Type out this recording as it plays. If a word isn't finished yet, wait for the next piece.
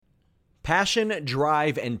Passion,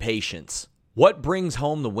 drive, and patience. What brings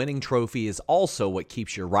home the winning trophy is also what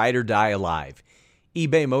keeps your ride or die alive.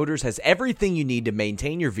 eBay Motors has everything you need to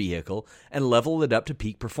maintain your vehicle and level it up to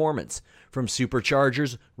peak performance. From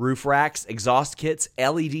superchargers, roof racks, exhaust kits,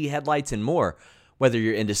 LED headlights, and more. Whether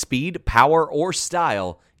you're into speed, power, or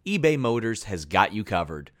style, eBay Motors has got you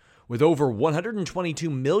covered. With over 122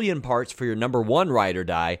 million parts for your number one ride or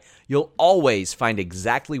die, you'll always find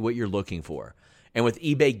exactly what you're looking for. And with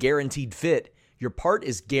eBay Guaranteed Fit, your part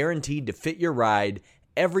is guaranteed to fit your ride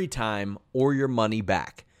every time or your money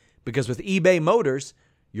back. Because with eBay Motors,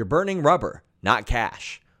 you're burning rubber, not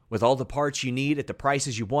cash. With all the parts you need at the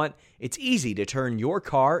prices you want, it's easy to turn your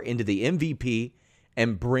car into the MVP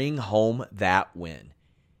and bring home that win.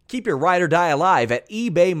 Keep your ride or die alive at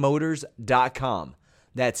ebaymotors.com.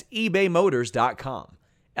 That's ebaymotors.com.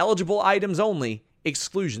 Eligible items only.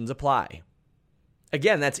 Exclusions apply.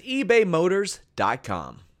 Again, that's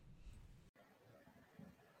ebaymotors.com.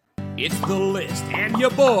 It's The List and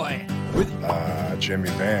your boy with Jimmy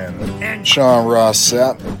Van and Sean Ross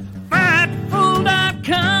Sapp.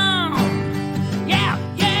 Fightful.com.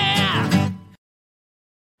 Yeah.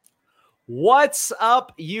 What's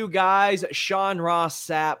up, you guys? Sean Ross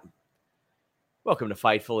Sapp. Welcome to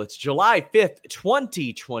Fightful. It's July 5th,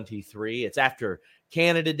 2023. It's after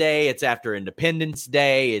Canada Day. It's after Independence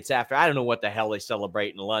Day. It's after, I don't know what the hell they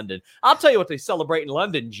celebrate in London. I'll tell you what they celebrate in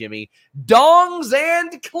London, Jimmy. Dongs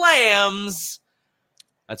and clams.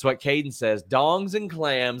 That's what Caden says. Dongs and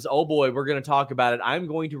clams. Oh boy, we're going to talk about it. I'm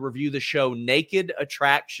going to review the show Naked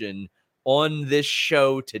Attraction on this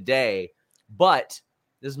show today. But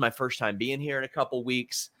this is my first time being here in a couple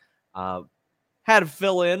weeks. Had to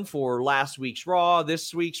fill in for last week's Raw,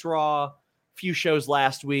 this week's Raw, a few shows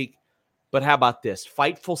last week. But how about this?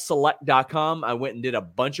 FightfulSelect.com. I went and did a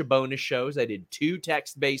bunch of bonus shows. I did 2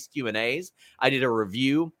 text-based Q&As. I did a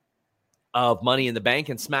review of Money in the Bank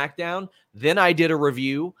and SmackDown. Then I did a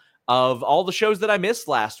review of all the shows that I missed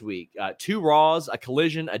last week. 2 Raws, a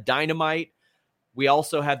Collision, a Dynamite. We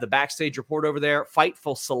also have the Backstage Report over there.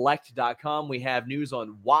 FightfulSelect.com. We have news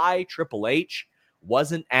on why Triple H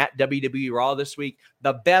wasn't at WWE Raw this week.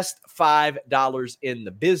 The best $5 in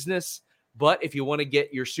the business. But if you want to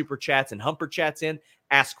get your super chats and humper chats in,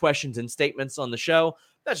 ask questions and statements on the show.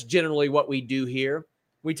 That's generally what we do here.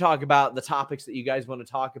 We talk about the topics that you guys want to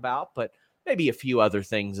talk about, but maybe a few other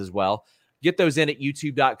things as well. Get those in at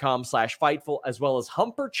youtube.com/Fightful, as well as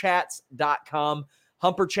humperchats.com.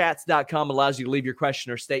 Humperchats.com allows you to leave your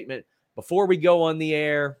question or statement before we go on the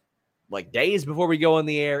air, like days before we go on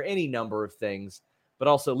the air, any number of things. But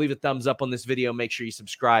also leave a thumbs up on this video. Make sure you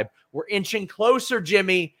subscribe. We're inching closer,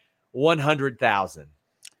 Jimmy. 100,000.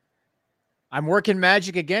 I'm working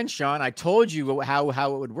magic again, Sean. I told you how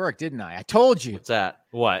it would work, didn't I? I told you. What's that?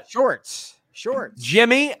 What? Shorts.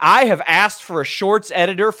 Jimmy, I have asked for a shorts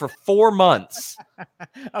editor for 4 months.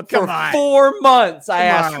 Oh, come on. 4 months, I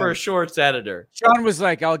asked for a shorts editor. Sean was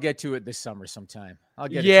like, I'll get to it this summer sometime. I'll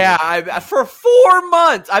get for 4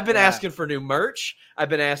 months. I've been asking for new merch. I've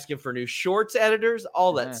been asking for new shorts editors,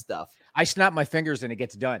 all that stuff. I snap my fingers and it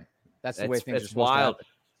gets done. That's the way things are supposed to happen.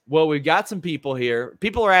 Well, we've got some people here.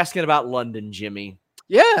 People are asking about London, Jimmy.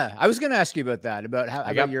 Yeah, I was going to ask you about that,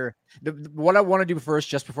 what I want to do first,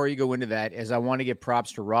 just before you go into that, is I want to give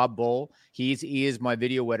props to Rob Bull. He is my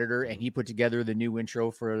video editor, and he put together the new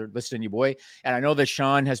intro for List and Your Boy. And I know that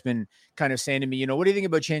Sean has been kind of saying to me, what do you think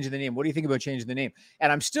about changing the name? What do you think about changing the name?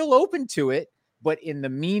 And I'm still open to it. But in the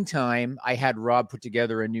meantime, I had Rob put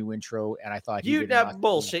together a new intro, and I thought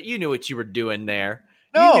bullshit. You knew what you were doing there.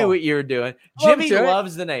 No. You knew what you were doing. Jimmy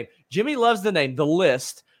loves the name. Jimmy loves the name. The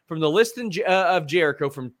List, from the List of Jericho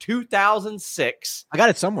from 2006. I got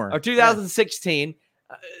it somewhere. Or 2016.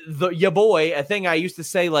 Your boy, a thing I used to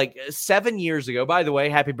say like 7 years ago. By the way,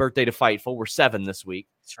 happy birthday to Fightful. We're 7 this week.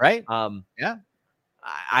 That's right. Yeah.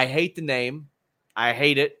 I hate the name. I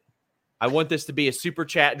hate it. I want this to be a super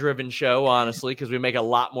chat driven show, honestly, because we make a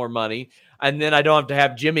lot more money. And then I don't have to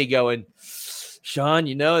have Jimmy going, Sean,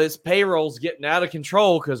 this payroll's getting out of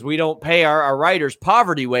control because we don't pay our writers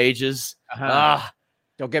poverty wages. Don't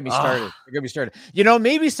get me started. Don't get me started.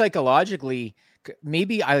 Maybe psychologically,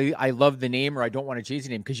 maybe I love the name or I don't want to change the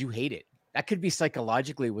name because you hate it. That could be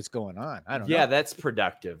psychologically what's going on. I don't know. Yeah, that's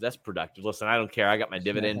productive. Listen, I don't care. I got my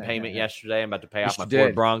dividend payment yesterday. I'm about to pay off my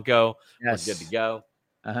Ford Bronco. Yes. We're good to go.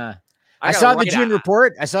 I saw the June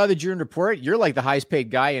report. You're like the highest paid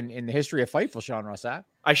guy in the history of Fightful, Sean Ross.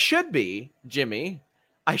 I should be, Jimmy.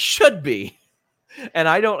 I should be. And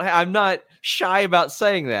I'm not shy about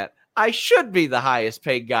saying that. I should be the highest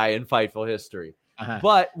paid guy in Fightful history.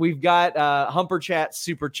 But we've got Humper Chats,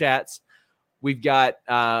 Super Chats. We've got,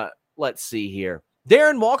 let's see here.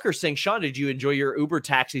 Darren Walker saying, Sean, did you enjoy your Uber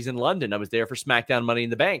taxis in London? I was there for SmackDown Money in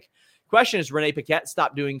the Bank. Question is, Renee Paquette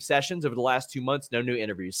stopped doing sessions over the last 2 months. No new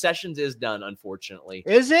interviews. Sessions is done, unfortunately.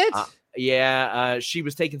 Is it? She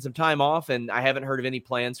was taking some time off, and I haven't heard of any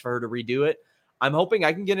plans for her to redo it. I'm hoping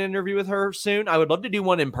I can get an interview with her soon. I would love to do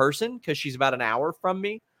one in person because she's about an hour from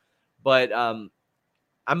me. But I'm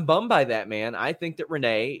bummed by that, man. I think that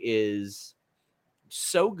Renee is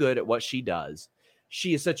so good at what she does.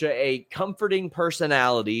 She is such a comforting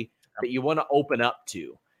personality that you want to open up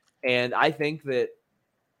to. And I think that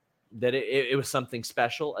it was something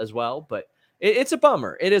special as well. But it's a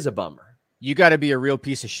bummer. It is a bummer. You got to be a real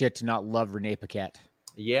piece of shit to not love Renee Paquette.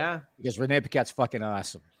 Yeah. Because Renee Paquette's fucking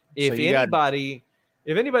awesome. If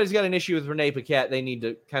anybody's got an issue with Renee Paquette, they need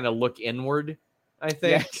to kind of look inward, I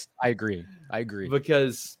think. Yes, I agree.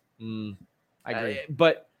 Because I agree.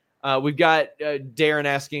 But we've got Darren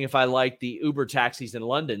asking if I like the Uber taxis in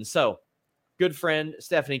London. So good friend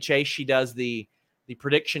Stephanie Chase, she does the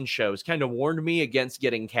prediction shows, kind of warned me against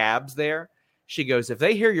getting cabs there. She goes, if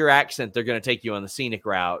they hear your accent, they're going to take you on the scenic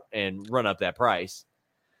route and run up that price.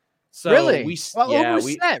 So really?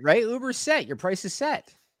 Uber's set, right? Uber's set. Your price is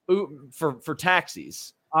set. For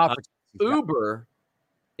taxis. Uber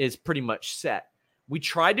is pretty much set. We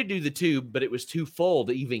tried to do the tube, but it was too full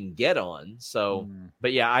to even get on. So,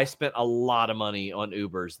 but yeah, I spent a lot of money on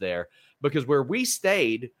Ubers there because where we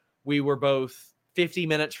stayed, we were both 50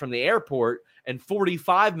 minutes from the airport and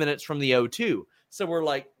 45 minutes from the O2. So we're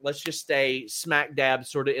like, let's just stay smack dab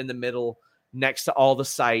sort of in the middle next to all the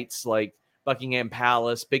sites like Buckingham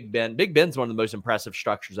Palace, Big Ben. Big Ben's one of the most impressive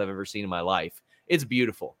structures I've ever seen in my life. It's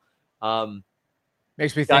beautiful.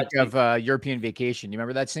 Makes me think of European Vacation. You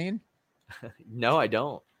remember that scene? No, I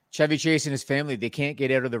don't. Chevy Chase and his family, they can't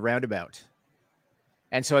get out of the roundabout.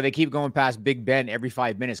 And so they keep going past Big Ben every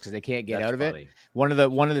 5 minutes because they can't get out of it. One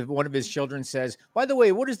of his children says, by the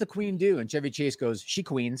way, what does the Queen do? And Chevy Chase goes, she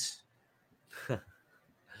queens.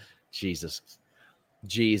 Jesus.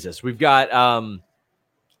 We've got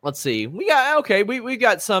let's see. We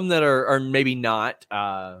got some that are maybe not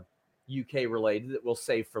UK related that we'll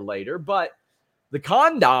save for later, but the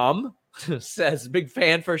condom says, big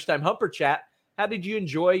fan, first time Humper Chat. How did you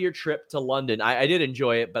enjoy your trip to London? I did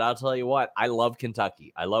enjoy it, but I'll tell you what, I love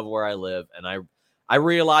Kentucky. I love where I live, and I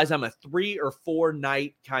realize I'm a 3 or 4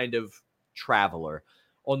 night kind of traveler.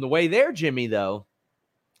 On the way there, Jimmy, though,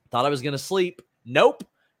 thought I was going to sleep. Nope.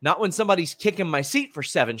 Not when somebody's kicking my seat for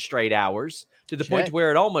 7 straight hours to the point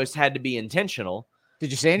where it almost had to be intentional.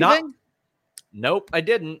 Did you say anything? Nope, I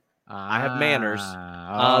didn't. I have manners.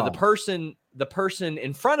 The person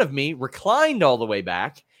in front of me reclined all the way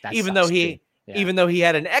back, even though he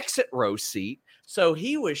had an exit row seat. So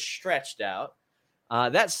he was stretched out.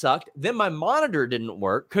 That sucked. Then my monitor didn't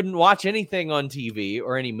work. Couldn't watch anything on TV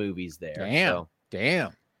or any movies there.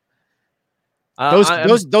 Damn.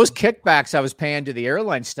 Those kickbacks I was paying to the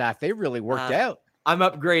airline staff, they really worked out. I'm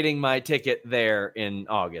upgrading my ticket there in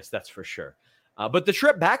August. That's for sure. But the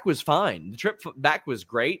trip back was fine. The trip back was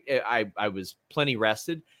great. I was plenty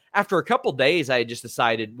rested. After a couple days, I just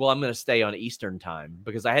decided, well, I'm going to stay on Eastern time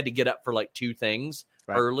because I had to get up for like 2 things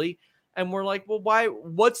early. And we're like, well, why?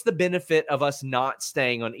 What's the benefit of us not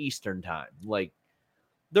staying on Eastern time? Like,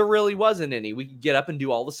 there really wasn't any. We could get up and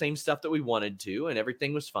do all the same stuff that we wanted to, and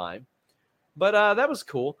everything was fine. But that was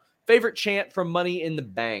cool. Favorite chant from Money in the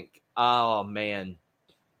Bank? Oh, man.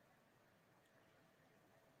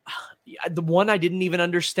 The one I didn't even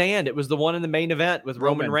understand. It was the one in the main event with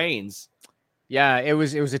Roman Reigns. Yeah, it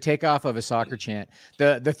was a takeoff of a soccer chant.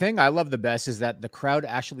 The thing I love the best is that the crowd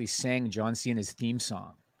actually sang John Cena's theme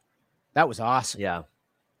song. That was awesome.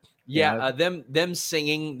 Yeah. Them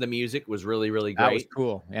singing the music was really, really great. That was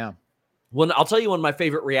cool. Yeah. I'll tell you one of my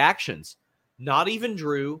favorite reactions. Not even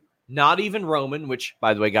Drew, not even Roman, which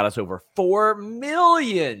by the way got us over 4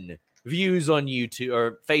 million views on YouTube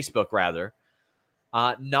or Facebook rather.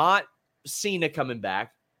 Not Cena coming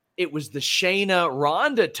back. It was the Shayna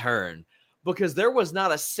Ronda turn. Because there was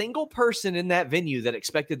not a single person in that venue that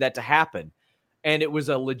expected that to happen. And it was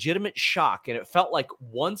a legitimate shock. And it felt like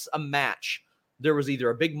once a match, there was either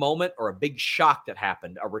a big moment or a big shock that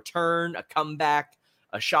happened. A return, a comeback,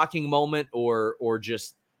 a shocking moment, or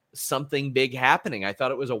just something big happening. I thought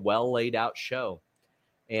it was a well laid out show.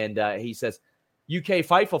 And he says, UK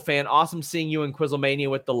Fightful fan, awesome seeing you in Quizzlemania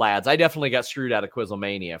with the lads. I definitely got screwed out of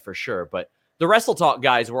Quizzlemania for sure. But the Wrestle Talk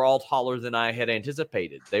guys were all taller than I had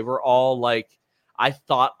anticipated. They were all like, I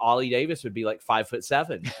thought Ollie Davis would be like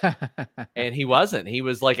 5'7", and he wasn't. He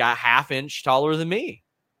was like a half inch taller than me.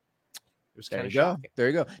 It was There kind of you go. shocking. There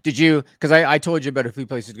you go. Did you, because I told you about a few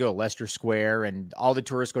places to go, Leicester Square, and all the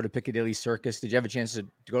tourists go to Piccadilly Circus. Did you have a chance to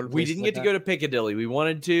go to We didn't get to go to Piccadilly. We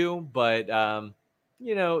wanted to, but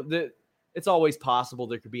it's always possible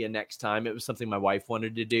there could be a next time. It was something my wife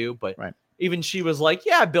wanted to do, but Right. even she was like,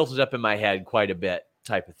 yeah, I built it up in my head quite a bit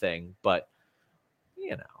type of thing. But,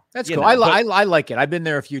 That's cool. I like it. I've been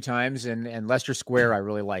there a few times, and Leicester Square I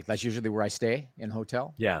really like. That's usually where I stay in a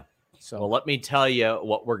hotel. Yeah. So Well, let me tell you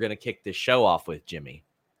what we're going to kick this show off with, Jimmy.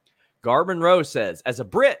 Garvin Rose says, as a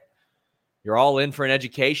Brit, you're all in for an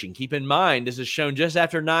education. Keep in mind, this is shown just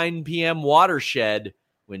after 9 p.m. Watershed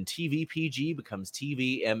when TVPG becomes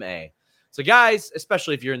TVMA. So, guys,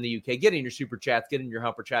 especially if you're in the UK, get in your super chats, get in your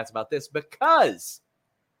humper chats about this, because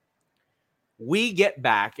we get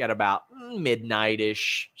back at about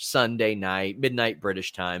midnight-ish Sunday night, midnight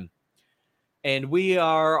British time, and we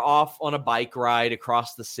are off on a bike ride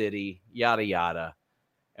across the city, yada, yada.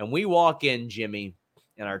 And we walk in, Jimmy,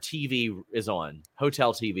 and our TV is on.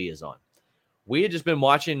 Hotel TV is on. We had just been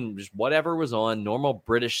watching just whatever was on, normal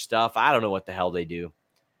British stuff. I don't know what the hell they do.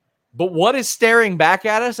 But what is staring back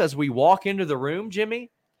at us as we walk into the room,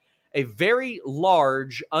 Jimmy? A very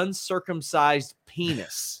large, uncircumcised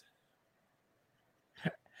penis.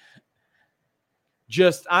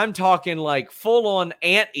 I'm talking like full-on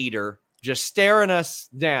anteater, just staring us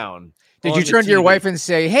down. did you turn to your wife and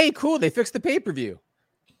say, hey, cool, they fixed the pay-per-view?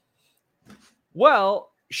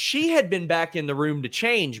 Well, she had been back in the room to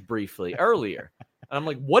change briefly earlier. And I'm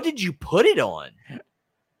like, what did you put it on?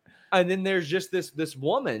 And then there's just this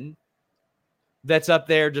woman that's up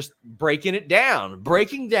there just breaking down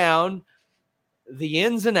the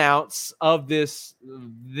ins and outs of this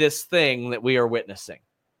thing that we are witnessing.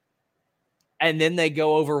 And then they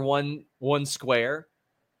go over one square.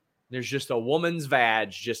 There's just a woman's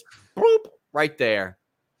vag, just bloop, right there.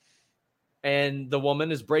 And the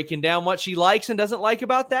woman is breaking down what she likes and doesn't like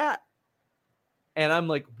about that. And I'm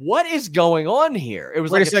like, what is going on here? It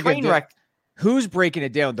was like a train wreck. Who's breaking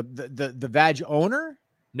it down? The vag owner?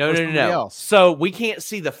 No. Else? So we can't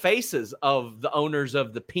see the faces of the owners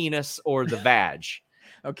of the penis or the vag.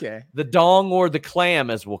 Okay. The dong or the clam,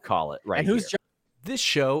 as we'll call it, right? And who's here. This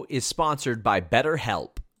show is sponsored by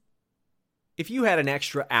BetterHelp. If you had an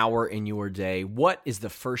extra hour in your day, what is the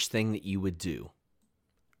first thing that you would do?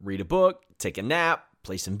 Read a book, take a nap,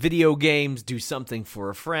 play some video games, do something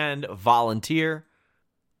for a friend, volunteer.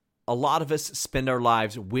 A lot of us spend our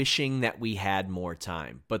lives wishing that we had more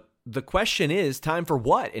time. But the question is, time for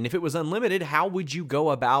what? And if it was unlimited, how would you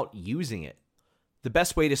go about using it? The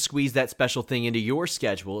best way to squeeze that special thing into your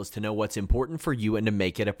schedule is to know what's important for you and to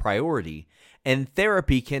make it a priority. And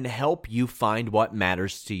therapy can help you find what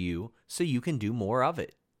matters to you so you can do more of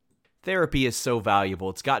it. Therapy is so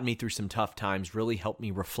valuable. It's gotten me through some tough times, really helped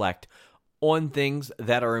me reflect on things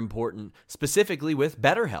that are important, specifically with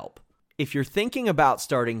BetterHelp. If you're thinking about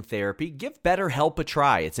starting therapy, give BetterHelp a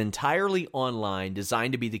try. It's entirely online,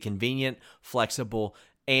 designed to be the convenient, flexible,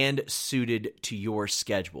 and suited to your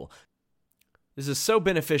schedule. This is so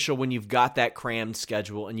beneficial when you've got that crammed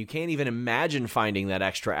schedule and you can't even imagine finding that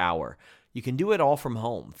extra hour. You can do it all from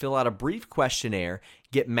home. Fill out a brief questionnaire,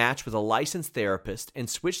 get matched with a licensed therapist, and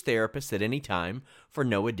switch therapists at any time for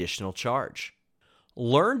no additional charge.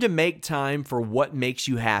 Learn to make time for what makes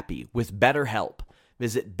you happy with BetterHelp.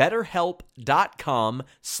 Visit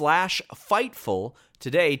BetterHelp.com/Fightful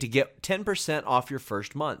today to get 10% off your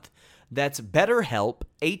first month. That's BetterHelp,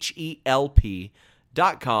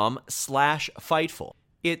 HELP.com/Fightful.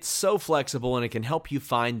 It's so flexible and it can help you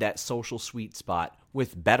find that social sweet spot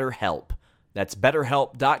with BetterHelp. That's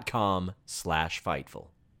BetterHelp.com/Fightful.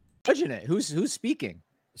 Judging it. Who's speaking?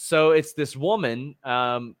 So it's this woman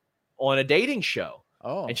on a dating show.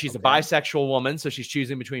 Oh, and she's okay. a bisexual woman, so she's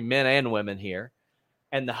choosing between men and women here.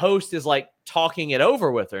 And the host is like talking it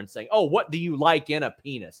over with her and saying, oh, what do you like in a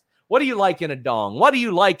penis? What do you like in a dong? What do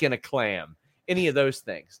you like in a clam? Any of those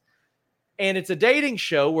things. And it's a dating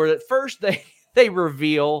show where at first they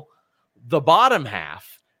reveal the bottom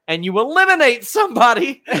half and you eliminate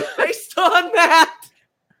somebody based on that.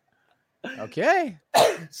 Okay.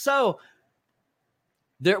 So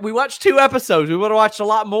we watched 2 episodes. We would have watched a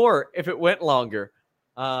lot more if it went longer.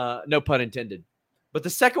 No pun intended. But the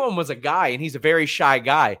second one was a guy, and he's a very shy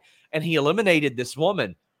guy, and he eliminated this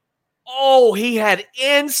woman. Oh, he had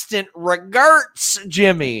instant regrets,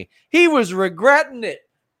 Jimmy. He was regretting it.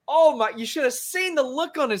 Oh, my. You should have seen the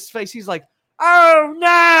look on his face. He's like, oh,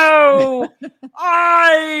 no.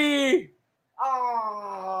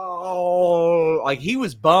 Like he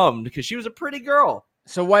was bummed because she was a pretty girl.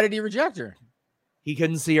 So why did he reject her? He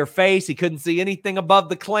couldn't see her face. He couldn't see anything above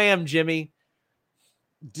the clam, Jimmy.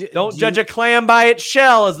 Don't judge a clam by its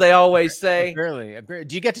shell, as they always say. Apparently.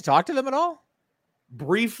 Do you get to talk to them at all?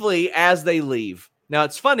 Briefly as they leave. Now,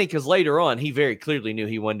 it's funny because later on, he very clearly knew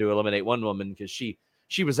he wanted to eliminate one woman because she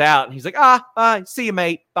was out. And he's like, bye. See you,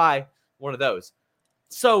 mate. Bye. One of those.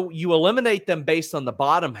 So you eliminate them based on the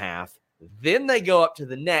bottom half. Then they go up to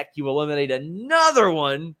the neck. You eliminate another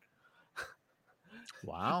one.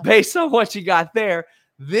 Wow. Based on what you got there.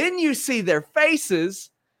 Then you see their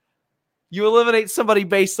faces. You eliminate somebody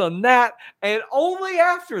based on that. And only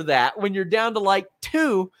after that, when you're down to like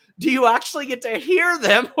 2, do you actually get to hear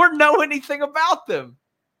them or know anything about them.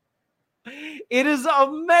 It is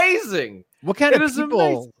amazing. What kind of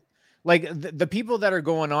people, like the people that are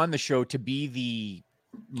going on the show to be the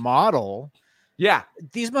model? Yeah.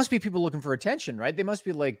 These must be people looking for attention, right? They must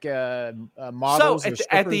be like models. So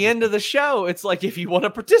at the end of the show, it's like, if you want to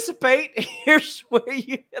participate, here's where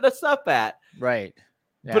you hit us up at. Right.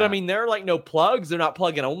 Yeah. But I mean, there are like no plugs. They're not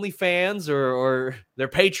plugging OnlyFans or their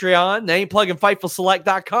Patreon. They ain't plugging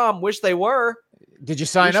FightfulSelect.com. Wish they were. Did you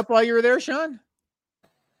sign up while you were there, Sean?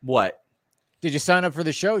 What? Did you sign up for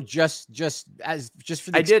the show just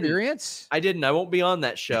for the experience? I didn't. I won't be on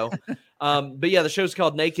that show. But yeah, the show's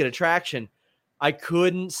called Naked Attraction. I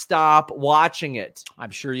couldn't stop watching it.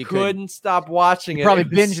 I'm sure you couldn't stop watching it. Probably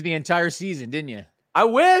binged the entire season, didn't you? I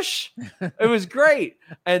wish. It was great.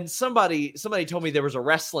 And somebody told me there was a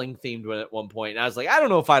wrestling themed one at one point. And I was like, I don't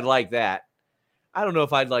know if I'd like that. I don't know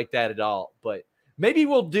if I'd like that at all. But maybe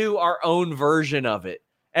we'll do our own version of it.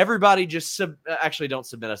 Everybody just actually don't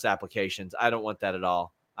submit us applications. I don't want that at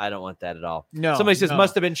all. No. Somebody says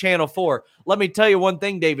must have been Channel 4. Let me tell you one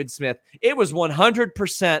thing, David Smith. It was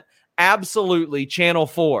 100% absolutely Channel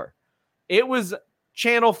 4. It was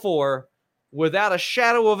Channel 4 without a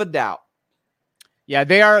shadow of a doubt. Yeah,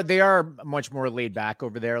 they are much more laid back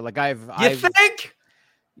over there. Like I think?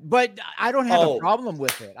 But I don't have a problem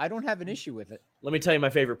with it. I don't have an issue with it. Let me tell you my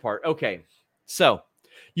favorite part. Okay. So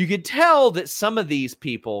you could tell that some of these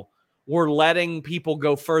people were letting people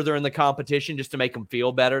go further in the competition just to make them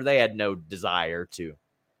feel better. They had no desire to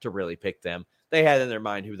really pick them. They had in their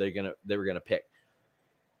mind who they were gonna pick.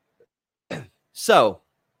 So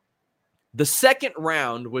the second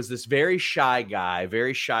round was this very shy guy,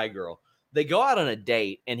 very shy girl. They go out on a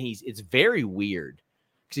date, and it's very weird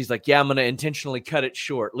because he's like, yeah, I'm going to intentionally cut it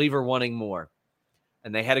short, leave her wanting more.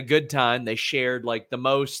 And they had a good time. They shared like the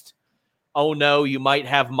most, oh no, you might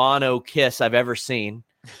have mono kiss I've ever seen.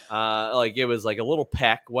 Like it was like a little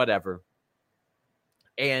peck, whatever.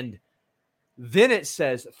 And then it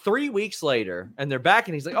says 3 weeks later, and they're back,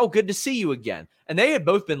 and he's like, oh, good to see you again. And they had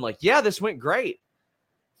both been like, yeah, this went great.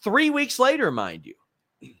 3 weeks later, mind you.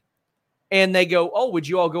 And they go, oh, would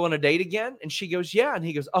you all go on a date again? And she goes, yeah. And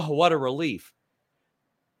he goes, oh, what a relief.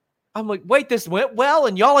 I'm like, wait, this went well,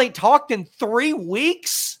 and y'all ain't talked in 3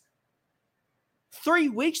 weeks? 3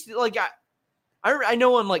 weeks? Like, I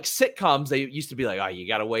know on like sitcoms, they used to be like, oh, you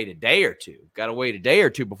got to wait a day or two. Got to wait a day or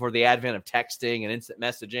two before the advent of texting and instant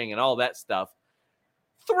messaging and all that stuff.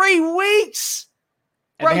 3 weeks?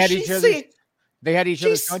 And bro, they had each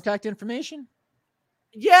other's contact information?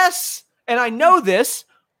 Yes. And I know this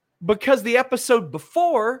because the episode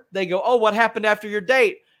before, they go, oh, what happened after your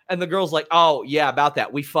date? And the girl's like, oh, yeah, about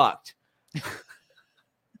that. We fucked.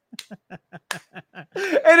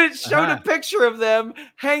 And it showed a picture of them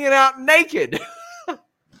hanging out naked.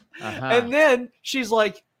 And then she's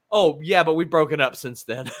like, oh, yeah, but we've broken up since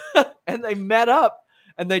then. And they met up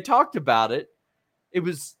and they talked about it. It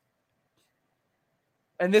was.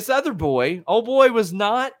 And this other boy, was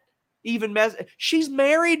not even she's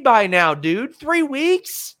married by now, dude. 3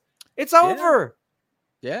 weeks. It's over.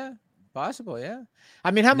 Yeah, possible. Yeah.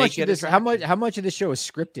 I mean, how much of this show is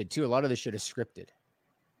scripted too? A lot of this shit is scripted.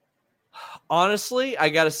 Honestly, I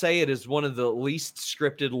got to say it is one of the least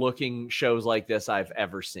scripted looking shows like this I've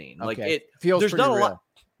ever seen. Okay. Like it feels there's pretty not real. a lot.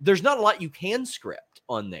 There's not a lot you can script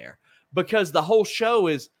on there because the whole show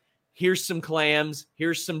is here's some clams,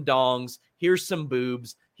 here's some dongs, here's some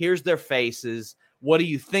boobs, here's their faces. What do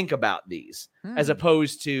you think about these? As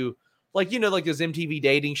opposed to like those MTV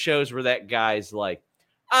dating shows where that guy's like,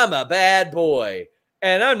 I'm a bad boy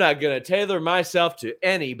and I'm not going to tailor myself to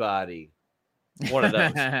anybody. One of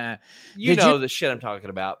those. You know the shit I'm talking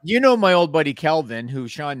about. You know my old buddy Kelvin, who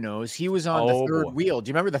Sean knows. He was on the third wheel. Do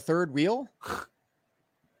you remember the third wheel?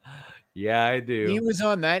 Yeah, I do. He was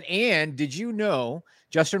on that. And did you know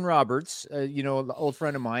Justin Roberts, an old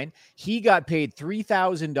friend of mine, he got paid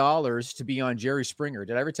 $3,000 to be on Jerry Springer.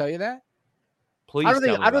 Did I ever tell you that? Please.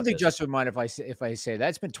 I don't think Justin would mind if I say that.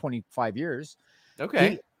 It's been 25 years.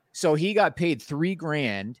 Okay. So he got paid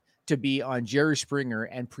 $3,000 to be on Jerry Springer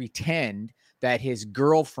and pretend that his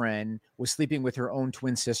girlfriend was sleeping with her own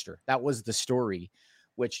twin sister. That was the story,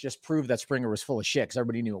 which just proved that Springer was full of shit because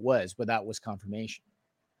everybody knew it was, but that was confirmation.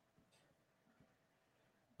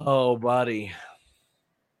 Oh, buddy.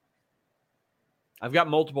 I've got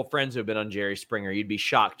multiple friends who have been on Jerry Springer. You'd be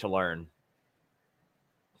shocked to learn.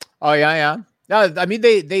 Oh, yeah. No, I mean,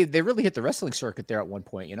 they really hit the wrestling circuit there at one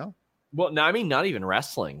point, you know? Well, no, I mean, not even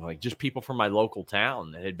wrestling, like just people from my local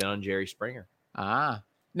town that had been on Jerry Springer. Ah.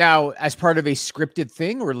 Now, as part of a scripted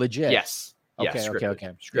thing or legit? Yes. Okay, yeah,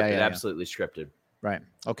 okay. Scripted, absolutely scripted. Right.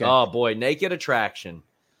 Okay. Oh, boy. Naked Attraction.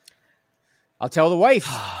 I'll tell the wife.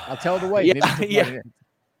 Yeah.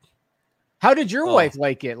 How did your wife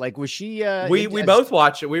like it? Like, was she? We both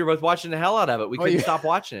watched it. We were both watching the hell out of it. We couldn't stop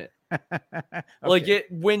watching it. Okay. Like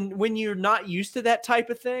when you're not used to that type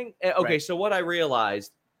of thing. Okay, right. So what I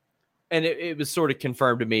realized, and it was sort of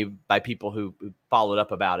confirmed to me by people who followed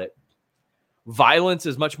up about it. Violence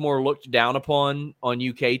is much more looked down upon on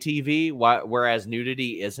UK TV, whereas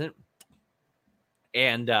nudity isn't.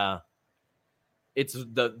 And it's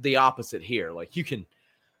the opposite here. Like you can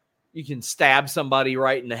stab somebody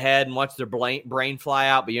right in the head and watch their brain fly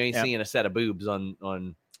out, but you ain't seeing a set of boobs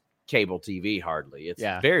on cable TV hardly. It's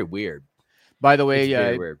very weird. By the way,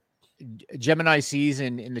 very weird. Gemini C's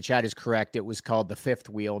in the chat is correct. It was called The Fifth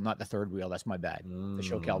Wheel, not The Third Wheel. That's my bad. The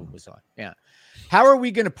show Calvin was on. Yeah. How are we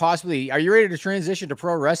going to are you ready to transition to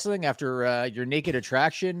pro wrestling after your Naked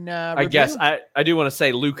Attraction review? I guess I do want to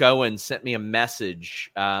say Luke Owen sent me a message.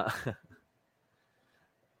 That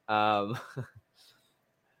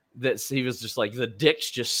he was just like, the dicks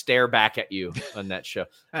just stare back at you on that show.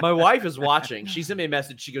 My wife is watching. She sent me a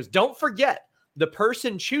message. She goes, don't forget, the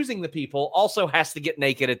person choosing the people also has to get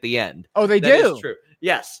naked at the end. Oh, they do? That is true.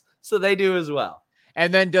 Yes. So they do as well.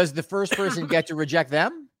 And then does the first person get to reject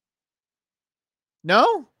them?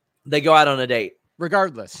 No? They go out on a date.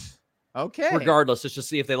 Regardless. Okay. Regardless. Just to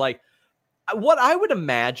see if they like. What I would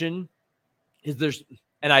imagine is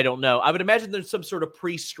and I don't know, I would imagine there's some sort of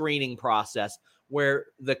pre-screening process where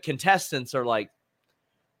the contestants are like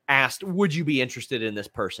asked, would you be interested in this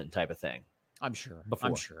person type of thing? I'm sure.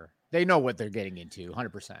 They know what they're getting into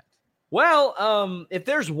 100%. Well, if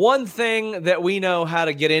there's one thing that we know how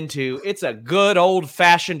to get into, it's a good old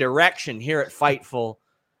fashioned erection here at Fightful.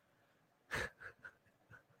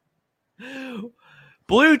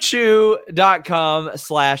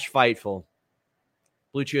 BlueChew.com/Fightful.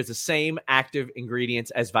 Blue Chew has the same active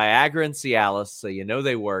ingredients as Viagra and Cialis, so you know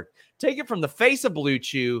they work. Take it from the face of Blue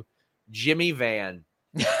Chew, Jimmy Van.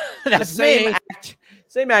 That's same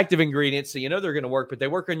active ingredients, so you know they're going to work, but they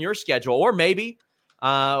work on your schedule. Or maybe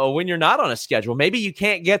when you're not on a schedule, maybe you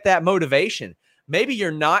can't get that motivation. Maybe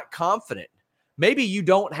you're not confident. Maybe you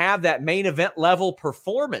don't have that main event level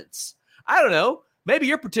performance. I don't know. Maybe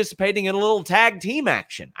you're participating in a little tag team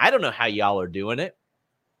action. I don't know how y'all are doing it.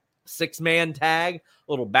 6-man tag,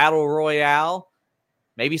 little battle royale,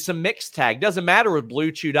 maybe some mixed tag. Doesn't matter with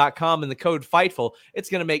BlueChew.com and the code FIGHTFUL.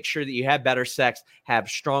 It's going to make sure that you have better sex, have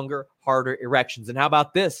stronger, harder erections. And how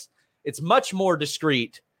about this? It's much more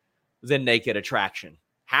discreet than Naked Attraction.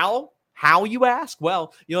 How? How, you ask?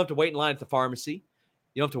 Well, you don't have to wait in line at the pharmacy.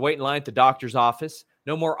 You don't have to wait in line at the doctor's office.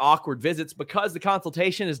 No more awkward visits because the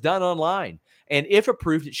consultation is done online. And if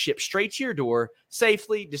approved, it's shipped straight to your door,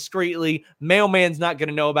 safely, discreetly. Mailman's not going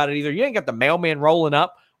to know about it either. You ain't got the mailman rolling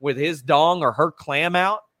up with his dong or her clam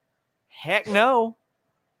out. Heck no.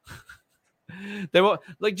 They won't.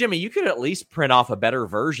 Like, Jimmy, you could at least print off a better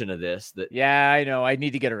version of this. Yeah, I know. I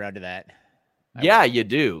need to get around to that. You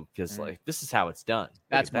do, because like this is how it's done.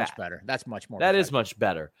 That's much better. That's much more. That is much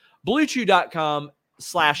better.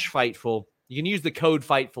 BlueChew.com/Fightful. You can use the code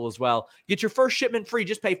FIGHTFUL as well. Get your first shipment free.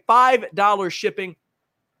 Just pay $5 shipping.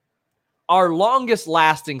 Our longest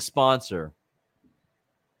lasting sponsor.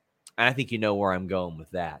 And I think you know where I'm going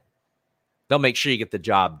with that. They'll make sure you get the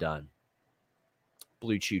job done.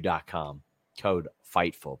 BlueChew.com. Code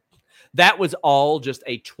FIGHTFUL. That was all just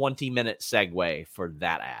a 20-minute segue for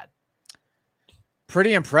that ad.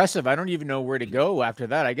 Pretty impressive. I don't even know where to go after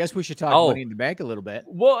that. I guess we should talk Money in the Bank a little bit.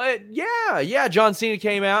 Well, yeah. John Cena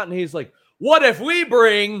came out and he's like, what if we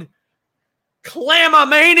bring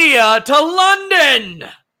Clamomania to London?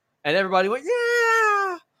 And everybody went,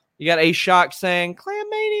 yeah. You got A-Shock saying,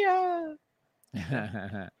 Clammania.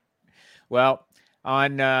 Well,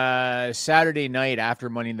 on Saturday night after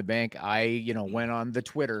Money in the Bank, I went on the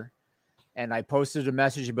Twitter and I posted a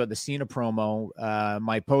message about the Cena promo.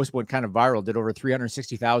 My post went kind of viral, did over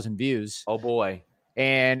 360,000 views. Oh, boy.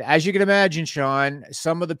 And as you can imagine, Sean,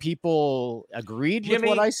 some of the people agreed with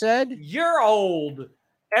what I said. You're old.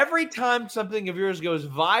 Every time something of yours goes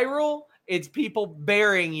viral, It's people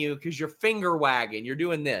burying you because you're finger wagging. You're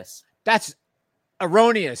doing this. That's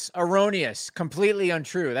erroneous, completely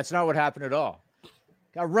untrue. That's not what happened at all.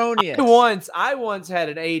 Erroneous. I once had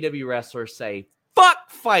an AEW wrestler say,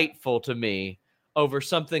 "Fuck Fightful" to me over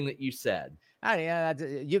something that you said.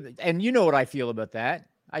 You know what I feel about that.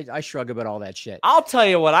 I shrug about all that shit. I'll tell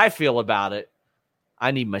you what I feel about it.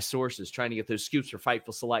 I need my sources trying to get those scoops for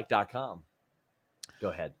FightfulSelect.com. Go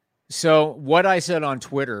ahead. So what I said on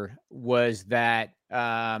Twitter was that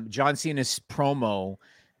John Cena's promo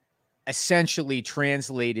essentially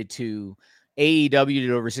translated to AEW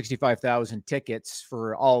did over 65,000 tickets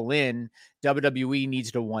for All In. WWE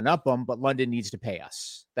needs to one-up them, but London needs to pay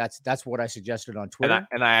us. That's what I suggested on Twitter.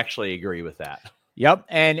 And I actually agree with that. Yep.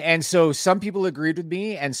 And so some people agreed with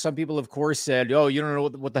me, and some people, of course, said, "Oh, you don't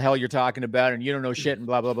know what the hell you're talking about, and you don't know shit," and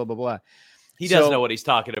blah, blah, blah, blah, blah. He does know what he's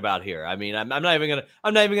talking about here. I mean, I'm not even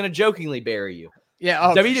gonna jokingly bury you.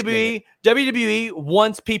 Yeah. WWE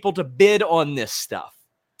wants people to bid on this stuff.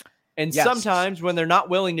 And sometimes when they're not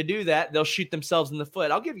willing to do that, they'll shoot themselves in the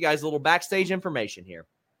foot. I'll give you guys a little backstage information here.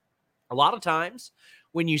 A lot of times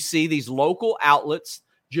when you see these local outlets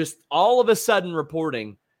just all of a sudden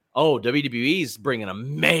reporting, "Oh, WWE's bringing a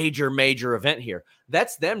major event here,"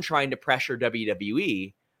 that's them trying to pressure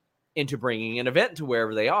WWE into bringing an event to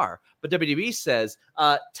wherever they are. But WWE says,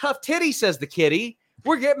 "Tough titty," says the kitty.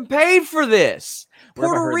 "We're getting paid for this."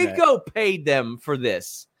 Puerto Rico paid them for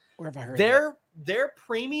this. Where have I heard that? Their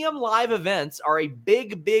premium live events are a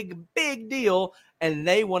big deal, and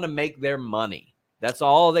they want to make their money. That's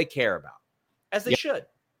all they care about, as they should.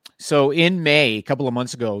 So in May, a couple of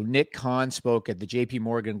months ago, Nick Khan spoke at the JP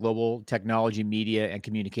Morgan Global Technology, Media, and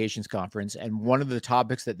Communications Conference. And one of the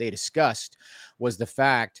topics that they discussed was the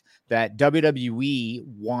fact that WWE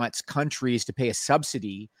wants countries to pay a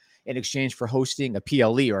subsidy in exchange for hosting a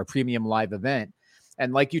PLE or a premium live event.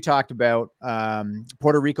 And like you talked about,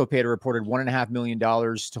 Puerto Rico paid a reported $1.5 million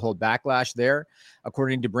to hold Backlash there.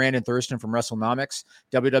 According to Brandon Thurston from WrestleNomics,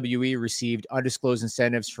 WWE received undisclosed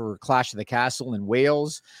incentives for Clash of the Castle in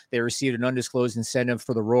Wales. They received an undisclosed incentive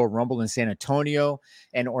for the Royal Rumble in San Antonio.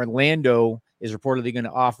 And Orlando is reportedly going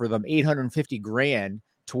to offer them $850,000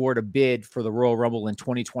 toward a bid for the Royal Rumble in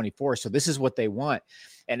 2024. So this is what they want.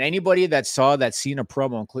 And anybody that saw that Cena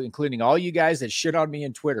promo, including all you guys that shit on me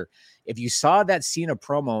on Twitter, if you saw that Cena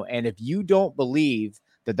promo, and if you don't believe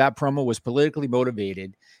that promo was politically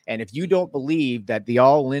motivated, and if you don't believe that the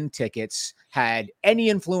All-In tickets had any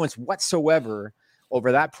influence whatsoever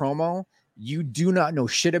over that promo, you do not know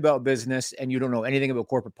shit about business, and you don't know anything about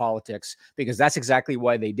corporate politics, because that's exactly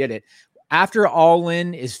why they did it. After All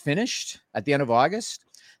In is finished at the end of August,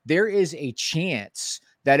 there is a chance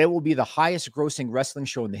that it will be the highest grossing wrestling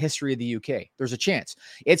show in the history of the UK. There's a chance.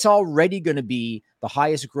 It's already going to be the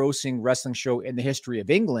highest grossing wrestling show in the history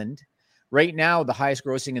of England. Right now, the highest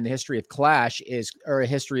grossing in the history of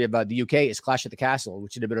history of the UK is Clash at the Castle,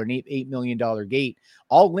 which is about an $8 million gate.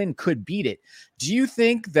 All In could beat it. Do you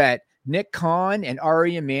think that Nick Khan and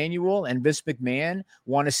Ari Emanuel and Vince McMahon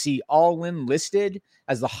want to see All In listed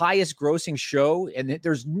as the highest grossing show? And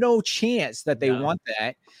there's no chance that they want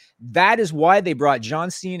that. That is why they brought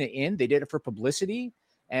John Cena in. They did it for publicity,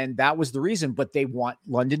 and that was the reason. But they want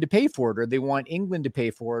London to pay for it, or they want England to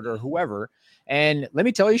pay for it, or whoever. And let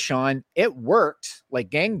me tell you, Sean, it worked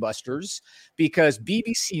like gangbusters, because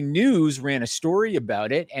BBC News ran a story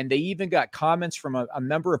about it, and they even got comments from a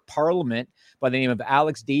member of Parliament by the name of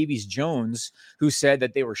Alex Davies-Jones, who said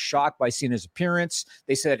that they were shocked by Cena's appearance.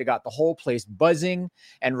 They said it got the whole place buzzing.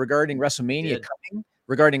 And regarding WrestleMania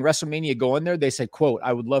going there, they said, quote,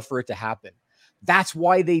 "I would love for it to happen." That's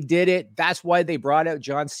why they did it. That's why they brought out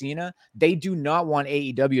John Cena. They do not want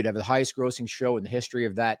AEW to have the highest grossing show in the history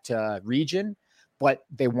of that region, but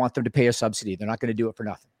they want them to pay a subsidy. They're not going to do it for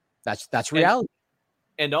nothing. That's reality.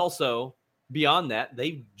 And also, beyond that,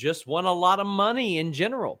 they just won a lot of money in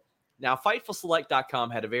general. Now, FightfulSelect.com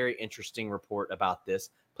had a very interesting report about this.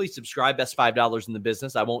 Please subscribe. Best $5 in the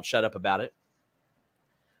business. I won't shut up about it.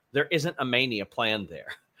 There isn't a Mania planned there.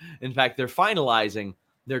 In fact, they're finalizing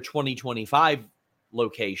their 2025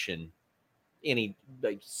 location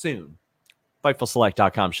soon.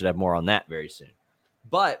 FightfulSelect.com should have more on that very soon.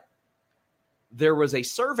 But there was a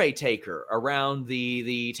survey taker around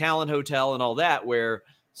the Talon Hotel and all that, where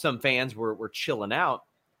some fans were chilling out.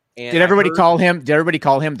 And Did everybody call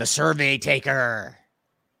him the survey taker?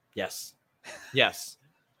 Yes.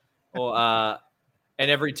 Well,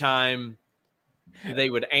 and every time they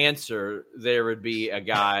would answer, there would be a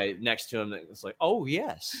guy next to him that was like, "Oh,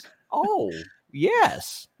 yes. Oh,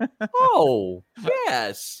 yes. Oh,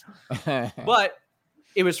 yes." But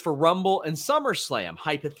it was for Rumble and SummerSlam,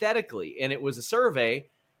 hypothetically. And it was a survey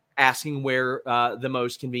asking where the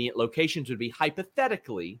most convenient locations would be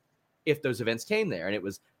hypothetically if those events came there. And it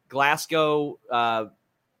was Glasgow,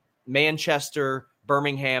 Manchester,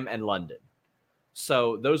 Birmingham, and London.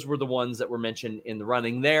 So those were the ones that were mentioned in the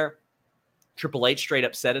running there. Triple H straight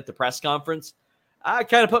up said at the press conference,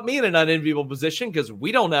 kind of put me in an unenviable position because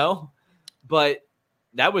we don't know. But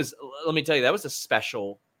that was, let me tell you, that was a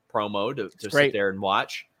special promo to sit there and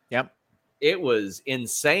watch. Yep. It was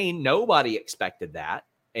insane. Nobody expected that.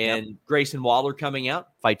 And Grayson Waller coming out,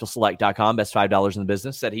 FightfulSelect.com, best $5 in the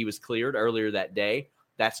business, said he was cleared earlier that day.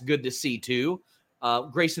 That's good to see, too.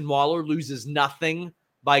 Grayson Waller loses nothing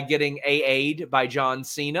by getting AA'd by John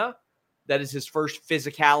Cena. That is his first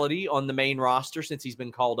physicality on the main roster since he's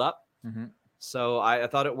been called up. Mm-hmm. So I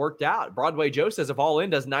thought it worked out. Broadway Joe says if All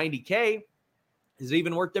In does $90K, is it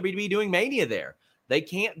even worth WWE doing Mania there? They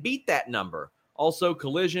can't beat that number. Also,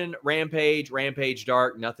 Collision, Rampage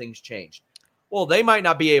Dark, nothing's changed. Well, they might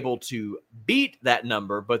not be able to beat that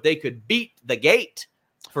number, but they could beat the gate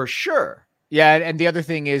for sure. Yeah, and the other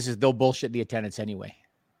thing is they'll bullshit the attendance anyway.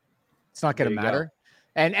 It's not going to matter.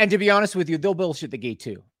 And to be honest with you, they'll bullshit the gate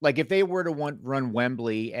too. Like if they were to run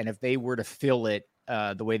Wembley and if they were to fill it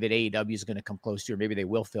the way that AEW is going to come close to, or maybe they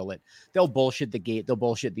will fill it, they'll bullshit the gate. They'll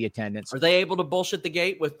bullshit the attendance. Are they able to bullshit the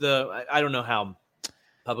gate with I don't know how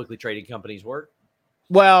publicly traded companies work.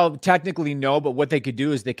 Well, technically no, but what they could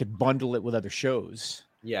do is they could bundle it with other shows.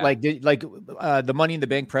 Yeah. Like the Money in the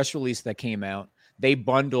Bank press release that came out, they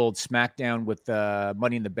bundled SmackDown with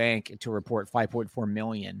Money in the Bank to report 5.4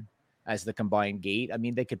 million as the combined gate. I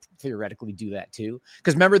mean, they could theoretically do that too.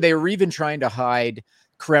 Because remember, they were even trying to hide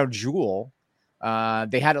Crown Jewel.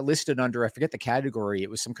 They had it listed under, I forget the category. It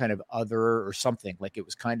was some kind of other or something. Like it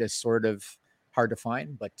was kind of sort of hard to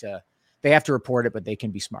find, but they have to report it, but they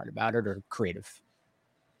can be smart about it or creative.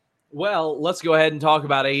 Well, let's go ahead and talk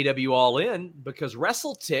about AEW All In because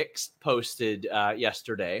WrestleTix posted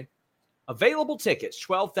yesterday. Available tickets,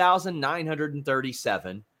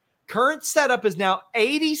 12,937. Current setup is now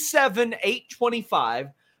 87,825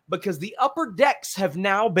 because the upper decks have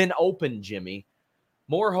now been opened, Jimmy.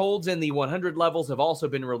 More holds in the 100 levels have also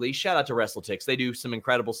been released. Shout out to WrestleTix. They do some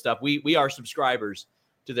incredible stuff. We are subscribers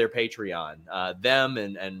to their Patreon. Them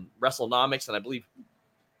and WrestleNomics, and I believe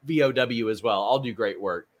VOW as well. All do great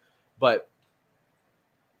work. But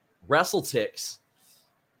WrestleTix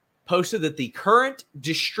posted that the current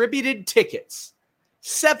distributed tickets,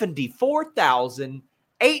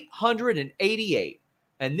 74,888.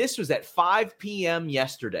 And this was at 5 p.m.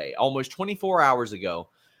 yesterday, almost 24 hours ago.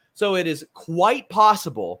 So it is quite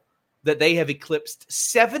possible that they have eclipsed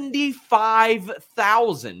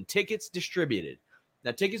 75,000 tickets distributed.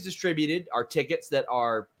 Now, tickets distributed are tickets that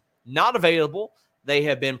are not available. They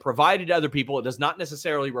have been provided to other people. It does not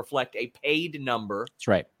necessarily reflect a paid number. That's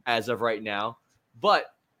right. As of right now.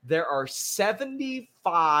 But there are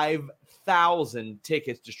 75,000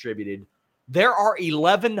 tickets distributed. There are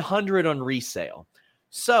 1,100 on resale.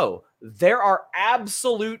 So there are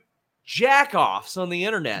absolute jack-offs on the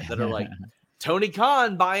internet that are like, Tony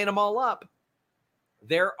Khan buying them all up.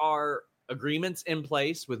 There are agreements in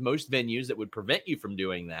place with most venues that would prevent you from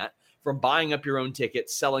doing that, from buying up your own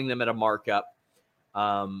tickets, selling them at a markup.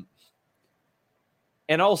 And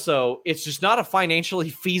also, it's just not a financially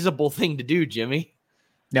feasible thing to do, Jimmy.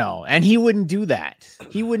 No, and he wouldn't do that.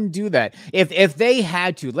 He wouldn't do that. If they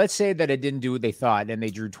had to, let's say that it didn't do what they thought and they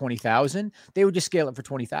drew 20,000, they would just scale it for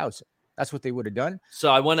 20,000. That's what they would have done. So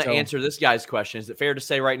I want to answer this guy's question. Is it fair to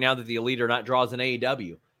say right now that the Elite are not draws in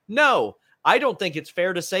AEW? No, I don't think it's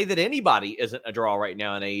fair to say that anybody isn't a draw right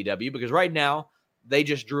now in AEW because right now they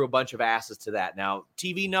just drew a bunch of asses to that. Now,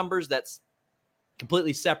 TV numbers, that's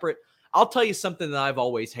completely separate. I'll tell you something that I've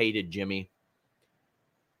always hated, Jimmy.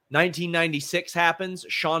 1996 happens.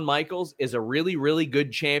 Shawn Michaels is a really, really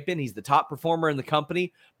good champion. He's the top performer in the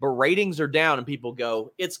company, but ratings are down and people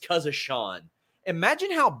go, it's because of Shawn.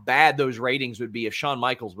 Imagine how bad those ratings would be if Shawn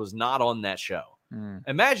Michaels was not on that show.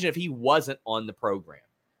 Imagine if he wasn't on the program.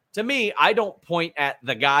 To me, I don't point at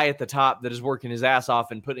the guy at the top that is working his ass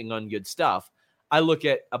off and putting on good stuff. I look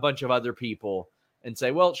at a bunch of other people and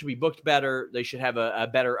say, well, it should be booked better. They should have a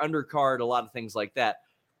better undercard, a lot of things like that.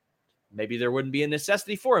 Maybe there wouldn't be a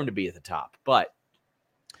necessity for him to be at the top, but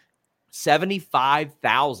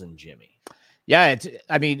 75,000, Jimmy. Yeah,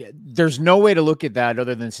 there's no way to look at that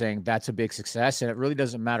other than saying that's a big success, and it really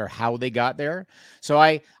doesn't matter how they got there. So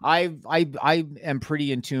I am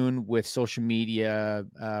pretty in tune with social media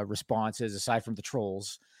responses aside from the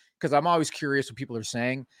trolls, because I'm always curious what people are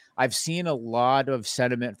saying. I've seen a lot of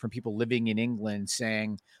sentiment from people living in England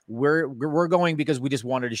saying we're going because we just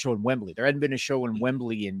wanted a show in Wembley. There hadn't been a show in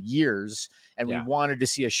Wembley in years, and we wanted to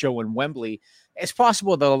see a show in Wembley. It's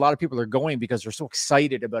possible that a lot of people are going because they're so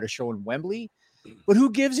excited about a show in Wembley, but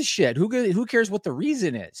who gives a shit? Who cares what the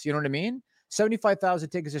reason is? You know what I mean? 75,000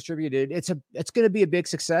 tickets distributed. It's going to be a big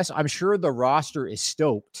success. I'm sure the roster is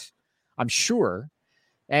stoked. I'm sure.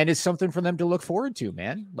 And it's something for them to look forward to,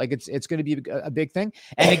 man. Like it's going to be a big thing.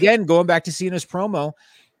 And again, going back to Cena's promo,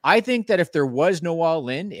 I think that if there was no All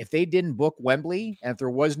In, if they didn't book Wembley, and if there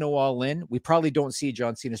was no All In, we probably don't see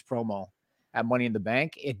John Cena's promo at Money in the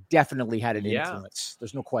Bank. It definitely had an influence.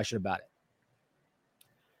 There's no question about it.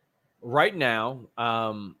 Right now,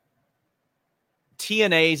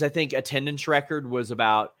 TNA's, I think, attendance record was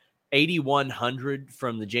about 8,100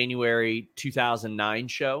 from the January 2009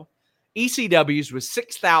 show. ECW's was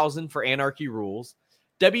 6,000 for Anarchy Rules.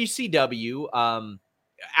 WCW,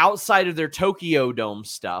 outside of their Tokyo Dome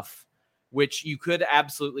stuff, which you could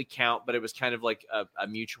absolutely count, but it was kind of like a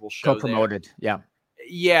mutual show. Co-promoted, yeah.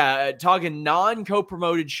 Talking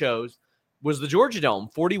non-co-promoted shows was the Georgia Dome,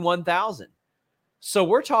 41,000. So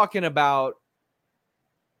we're talking about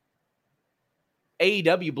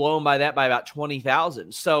AEW blowing by that by about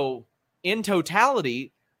 20,000. So in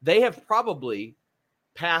totality, they have probably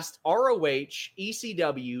passed ROH,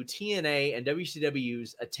 ECW, TNA, and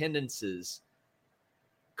WCW's attendances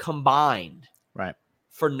combined, right,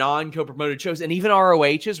 for non-co-promoted shows. And even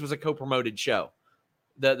ROH's was a co-promoted show,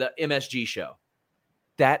 the MSG show.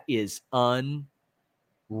 That is unreal.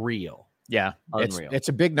 Yeah, unreal. It's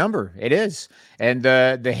a big number. It is, and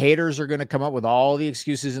the haters are going to come up with all the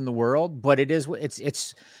excuses in the world, but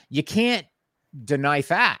it's you can't deny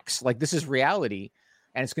facts. Like, this is reality.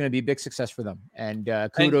 And it's going to be a big success for them. And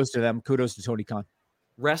kudos to them. Kudos to Tony Khan.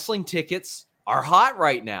 Wrestling tickets are hot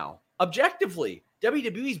right now. Objectively,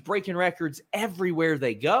 WWE's breaking records everywhere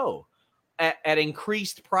they go at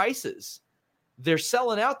increased prices. They're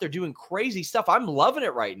selling out. They're doing crazy stuff. I'm loving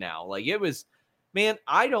it right now. Like, it was, man,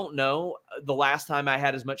 I don't know the last time I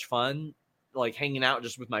had as much fun, like, hanging out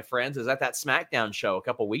just with my friends as at that SmackDown show a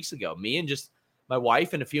couple weeks ago. Me and just my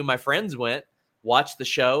wife and a few of my friends went, watched the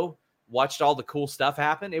show, watched all the cool stuff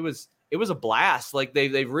happen. It was a blast. Like,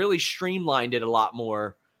 they've really streamlined it a lot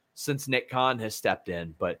more since Nick Khan has stepped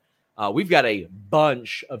in. But we've got a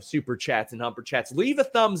bunch of super chats and humper chats. Leave a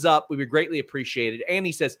thumbs up. We would greatly appreciate it.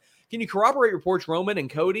 Annie says, can you corroborate reports Roman and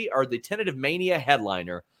Cody are the tentative Mania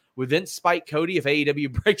headliner with Vince spike Cody if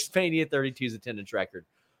AEW breaks Mania 32's attendance record?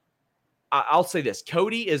 I'll say this.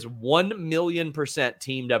 Cody is 1,000,000%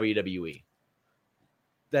 team WWE.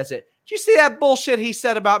 That's it. Did you see that bullshit he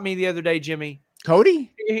said about me the other day, Jimmy?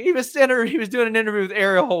 Cody? He was doing an interview with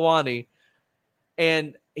Ariel Helwani,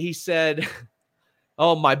 and he said,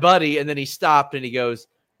 oh, my buddy, and then he stopped and he goes,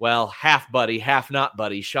 well, half buddy, half not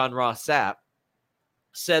buddy, Sean Ross Sapp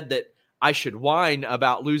said that I should whine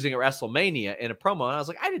about losing at WrestleMania in a promo. And I was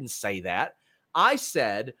like, I didn't say that. I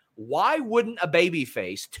said, why wouldn't a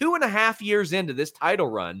babyface 2.5 years into this title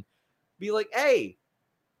run be like, hey,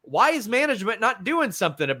 why is management not doing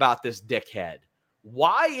something about this dickhead?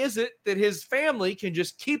 Why is it that his family can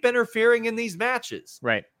just keep interfering in these matches?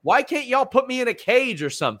 Right. Why can't y'all put me in a cage or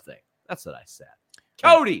something? That's what I said.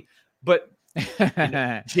 Cody. But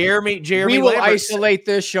Jeremy, we will Lambert isolate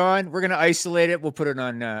this, Sean. We're going to isolate it. We'll put it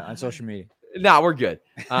on social media. No, we're good.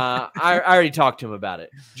 I already talked to him about it.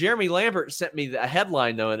 Jeremy Lambert sent me a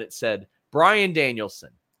headline, though, and it said, Bryan Danielson,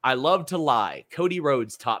 I love to lie. Cody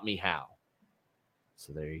Rhodes taught me how.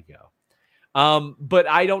 So there you go. But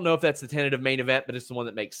I don't know if that's the tentative main event, but it's the one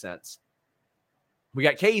that makes sense. We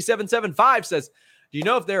got KE775 says, do you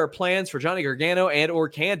know if there are plans for Johnny Gargano and or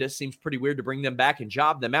Candice? Seems pretty weird to bring them back and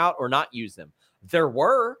job them out or not use them. There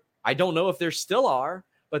were. I don't know if there still are,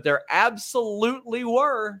 but there absolutely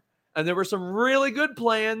were. And there were some really good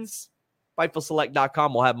plans.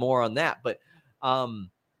 FightfulSelect.com will have more on that. But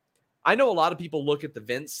I know a lot of people look at the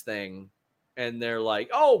Vince thing and they're like,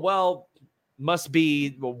 oh, well, must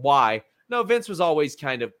be why. No, Vince was always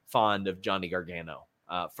kind of fond of Johnny Gargano,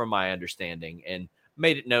 from my understanding, and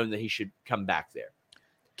made it known that he should come back there.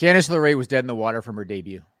 Candice LeRae was dead in the water from her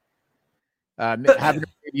debut. Having her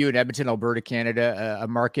debut in Edmonton, Alberta, Canada, a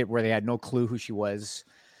market where they had no clue who she was.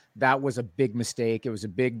 That was a big mistake. It was a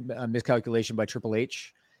big miscalculation by Triple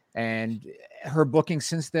H. And her booking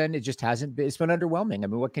since then, it just hasn't been, it's been underwhelming. I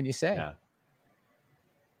mean, what can you say? Yeah.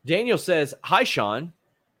 Daniel says, hi, Sean.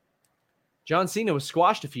 John Cena was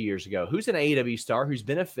squashed a few years ago. Who's an AEW star whose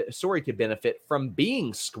story could benefit from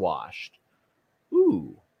being squashed?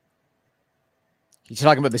 Ooh. You're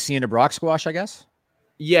talking about the Cena Brock squash, I guess?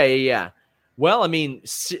 Yeah. Well, I mean,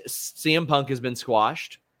 CM Punk has been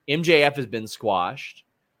squashed. MJF has been squashed.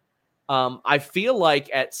 I feel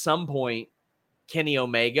like at some point, Kenny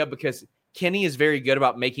Omega, because Kenny is very good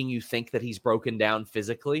about making you think that he's broken down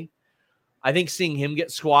physically. I think seeing him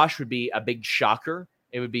get squashed would be a big shocker.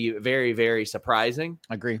 It would be very, very surprising.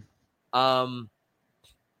 I agree. Moxley.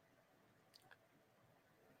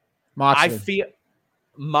 I feel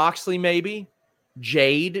Moxley, maybe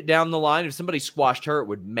Jade down the line. If somebody squashed her, it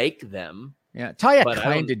would make them. Yeah, Taya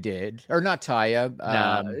kind of did, or not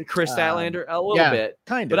Taya. Chris Statlander a little bit,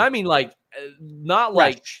 kind of. But I mean, like, not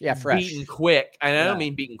fresh. Like fresh. beaten quick. And I don't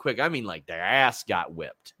mean beaten quick. I mean like their ass got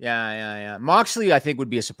whipped. Yeah. Moxley, I think, would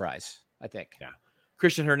be a surprise. I think. Yeah.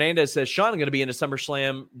 Christian Hernandez says, Sean, I'm going to be into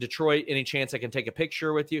SummerSlam Detroit. Any chance I can take a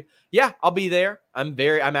picture with you? Yeah, I'll be there. I'm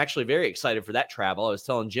actually very excited for that travel. I was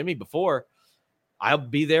telling Jimmy before, I'll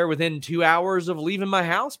be there within 2 hours of leaving my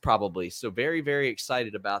house, probably. So very, very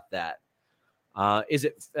excited about that. Is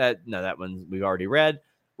it? No, that one we've already read.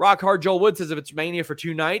 Rock Hard Joel Wood says if it's Mania for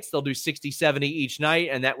 2 nights, they'll do 60, 70 each night,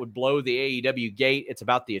 and that would blow the AEW gate. It's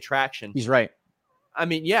about the attraction. He's right. I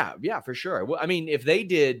mean, yeah, for sure. I mean, if they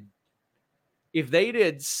did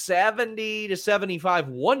 70 to 75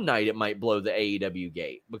 one night, it might blow the AEW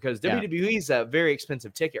gate because WWE is a very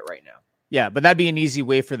expensive ticket right now. Yeah, but that'd be an easy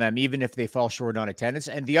way for them, even if they fall short on attendance.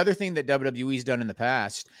 And the other thing that WWE's done in the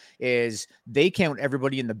past is they count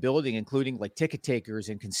everybody in the building, including like ticket takers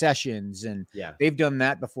and concessions. And they've done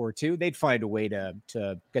that before too. They'd find a way to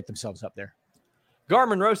get themselves up there.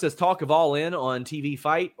 Garmin Rose says talk of All In on TV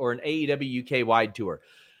Fight or an AEW UK wide tour.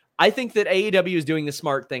 I think that AEW is doing the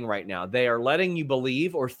smart thing right now. They are letting you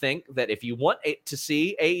believe or think that if you want to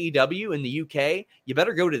see AEW in the UK, you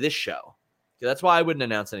better go to this show. That's why I wouldn't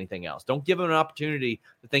announce anything else. Don't give them an opportunity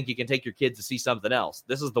to think you can take your kids to see something else.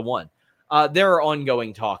 This is the one. There are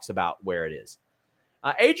ongoing talks about where it is.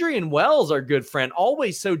 Adrian Wells, our good friend,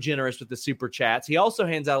 always so generous with the super chats. He also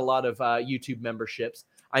hands out a lot of YouTube memberships.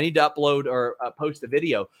 I need to upload or post a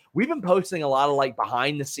video. We've been posting a lot of like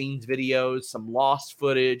behind the scenes videos, some lost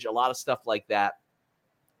footage, a lot of stuff like that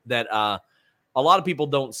a lot of people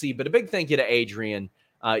don't see. But a big thank you to Adrian.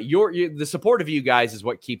 The support of you guys is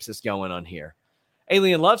what keeps us going on here.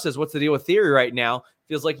 Alien Love says, what's the deal with Theory right now?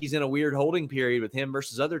 Feels like he's in a weird holding period with him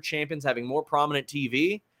versus other champions having more prominent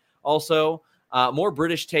TV. Also, more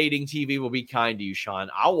British tating TV will be kind to you, Sean.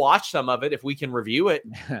 I'll watch some of it if we can review it.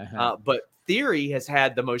 But Theory has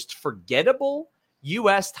had the most forgettable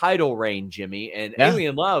U.S. title reign, Jimmy. And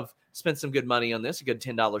Alien Love spent some good money on this, a good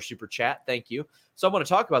 $10 super chat. Thank you. So I want to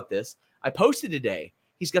talk about this. I posted today.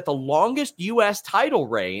 He's got the longest U.S. title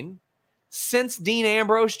reign since Dean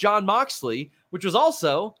Ambrose, Jon Moxley, which was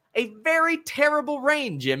also a very terrible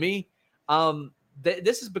reign, Jimmy.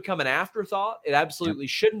 This has become an afterthought. It absolutely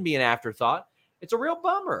shouldn't be an afterthought. It's a real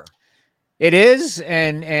bummer. It is.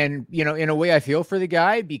 And you know, in a way I feel for the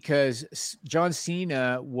guy because John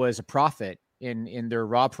Cena was a prophet in their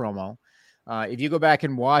Raw promo. If you go back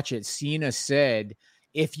and watch it, Cena said,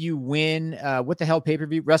 if you win, what the hell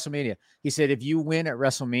pay-per-view? WrestleMania. He said, if you win at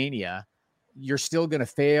WrestleMania, you're still going to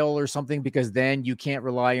fail or something because then you can't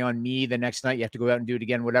rely on me the next night. You have to go out and do it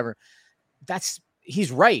again, whatever.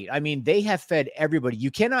 He's right. I mean, they have fed everybody.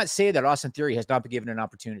 You cannot say that Austin Theory has not been given an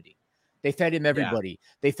opportunity. They fed him everybody. Yeah.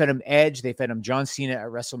 They fed him Edge. They fed him John Cena at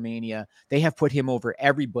WrestleMania. They have put him over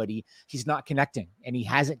everybody. He's not connecting, and he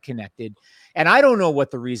hasn't connected. And I don't know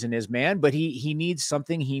what the reason is, man, but he needs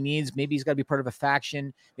something. Maybe he's got to be part of a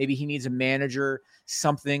faction. Maybe he needs a manager,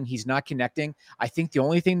 something. He's not connecting. I think the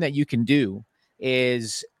only thing that you can do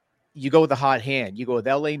is you go with a hot hand. You go with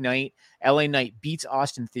LA Knight. LA Knight beats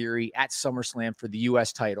Austin Theory at SummerSlam for the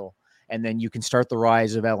U.S. title. And then you can start the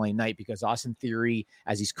rise of LA Knight because Austin Theory,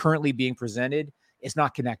 as he's currently being presented, is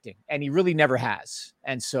not connecting. And he really never has.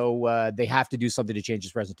 And so they have to do something to change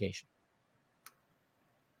his presentation.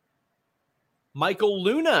 Michael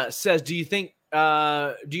Luna says, do you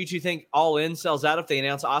two think All In sells out if they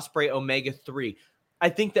announce Ospreay Omega 3? I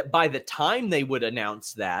think that by the time they would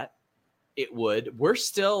announce that, it would. We're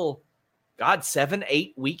still,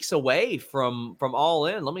 7-8 weeks away from All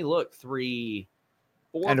In. Let me look. 3,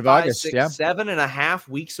 4, end of 5, August, 6, 7.5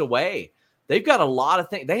 weeks away. They've got a lot of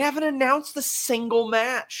things. They haven't announced a single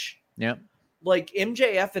match. Yep. Like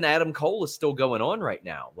MJF and Adam Cole is still going on right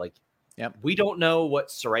now. Like, we don't know what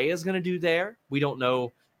Saraya is going to do there. We don't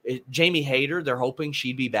know. Jamie Hayter, they're hoping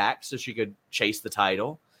she'd be back so she could chase the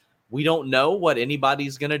title. We don't know what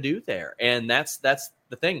anybody's going to do there. And that's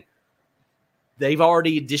the thing. They've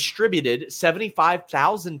already distributed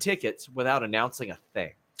 75,000 tickets without announcing a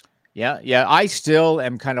thing. Yeah. I still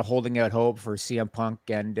am kind of holding out hope for CM Punk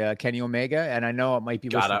and Kenny Omega, and I know it might be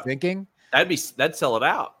wishful thinking. That'd sell it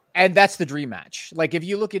out. And that's the dream match. Like if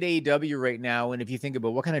you look at AEW right now, and if you think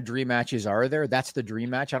about what kind of dream matches are there, that's the dream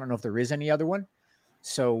match. I don't know if there is any other one.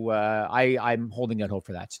 So I'm holding out hope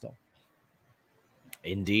for that still.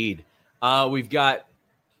 Indeed. We've got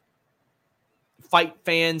Fight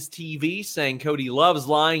Fans TV saying Cody loves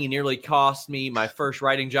lying. He nearly cost me my first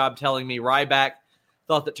writing job, telling me Ryback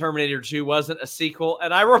thought that Terminator 2 wasn't a sequel,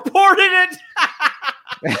 and I reported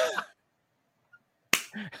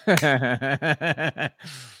it.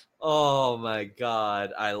 Oh my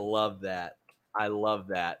God. I love that.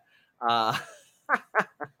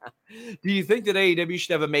 Do you think that AEW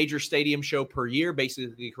should have a major stadium show per year,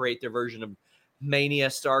 basically create their version of Mania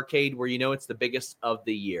Starrcade, where it's the biggest of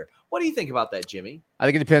the year? What do you think about that, Jimmy? I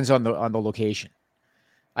think it depends on the location.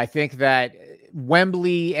 I think that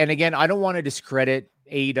Wembley, and again, I don't want to discredit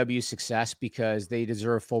AEW's success because they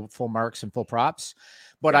deserve full marks and full props.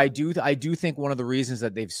 But yeah. I do think one of the reasons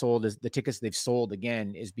that they've sold is the tickets they've sold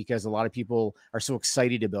again is because a lot of people are so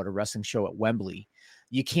excited about a wrestling show at Wembley.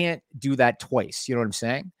 You can't do that twice. You know what I'm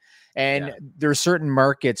saying? And there are certain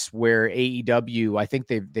markets where AEW, I think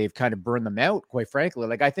they've kind of burned them out, quite frankly.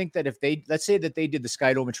 Like I think that if let's say that they did the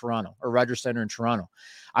Sky Dome in Toronto or Rogers Center in Toronto,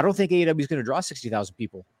 I don't think AEW is going to draw 60,000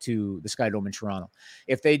 people to the Sky Dome in Toronto.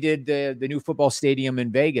 If they did the new football stadium in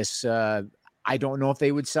Vegas, I don't know if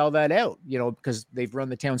they would sell that out, because they've run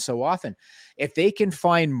the town so often. If they can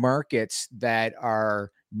find markets that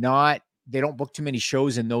they don't book too many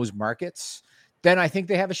shows in those markets, then I think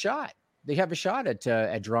they have a shot. They have a shot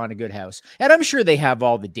at drawing a good house. And I'm sure they have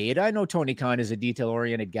all the data. I know Tony Khan is a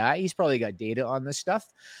detail-oriented guy. He's probably got data on this stuff.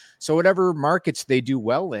 So whatever markets they do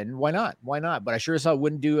well in, why not? Why not? But I sure as hell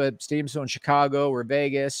wouldn't do a stadium show in Chicago or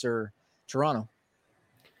Vegas or Toronto.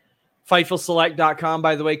 FightfulSelect.com,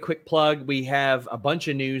 by the way, quick plug. We have a bunch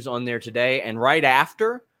of news on there today. And right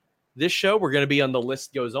after this show, we're going to be on the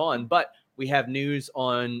list goes on. But we have news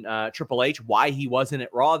on Triple H, why he wasn't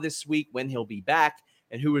at Raw this week, when he'll be back,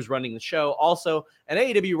 and who is running the show. Also, an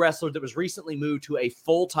AEW wrestler that was recently moved to a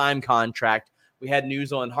full-time contract. We had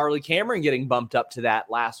news on Harley Cameron getting bumped up to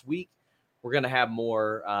that last week. We're going to have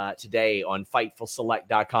more today on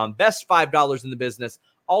FightfulSelect.com. Best $5 in the business.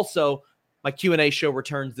 Also, my Q&A show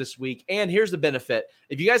returns this week. And here's the benefit.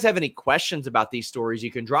 If you guys have any questions about these stories,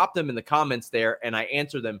 you can drop them in the comments there, and I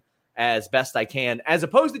answer them as best I can, as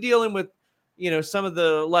opposed to dealing with, some of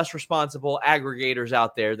the less responsible aggregators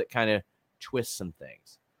out there that kind of twist some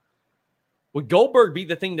things. Would Goldberg be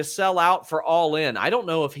the thing to sell out for All In? I don't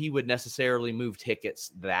know if he would necessarily move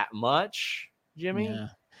tickets that much, Jimmy. Yeah.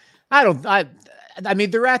 I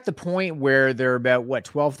mean, they're at the point where they're about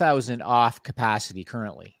 12,000 off capacity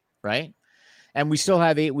currently, right? And we still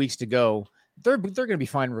have 8 weeks to go. They're going to be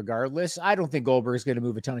fine regardless. I don't think Goldberg's going to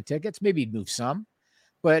move a ton of tickets. Maybe he'd move some.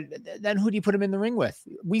 But then who do you put him in the ring with?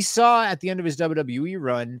 We saw at the end of his WWE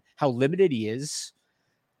run how limited he is.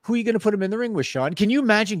 Who are you going to put him in the ring with, Sean? Can you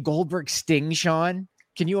imagine Goldberg Sting, Sean?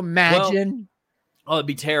 Can you imagine? Well, it'd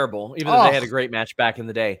be terrible, even though they had a great match back in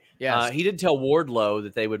the day. Yes. He did tell Wardlow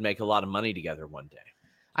that they would make a lot of money together one day.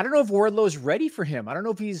 I don't know if Wardlow's ready for him. I don't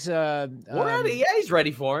know if he's he's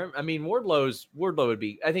ready for him. I mean, Wardlow would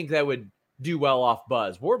be, I think that would do well off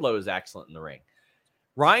Buzz. Wardlow is excellent in the ring.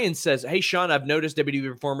 Ryan says, hey, Sean, I've noticed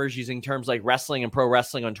WWE performers using terms like wrestling and pro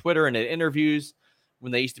wrestling on Twitter and in interviews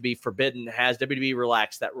when they used to be forbidden. Has WWE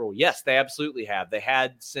relaxed that rule? Yes, they absolutely have. They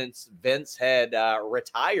had since Vince had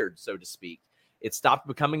retired, so to speak. It stopped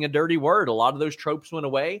becoming a dirty word. A lot of those tropes went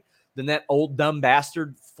away. Then that old dumb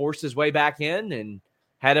bastard forced his way back in and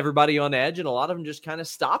had everybody on edge, and a lot of them just kind of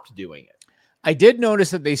stopped doing it. I did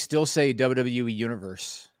notice that they still say WWE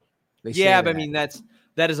Universe. But I mean, that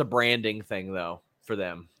is a branding thing, though, for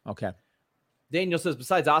them. Okay. Daniel says,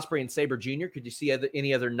 besides Ospreay and Sabre Jr., could you see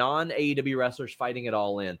any other non-AEW wrestlers fighting it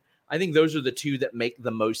All In? I think those are the two that make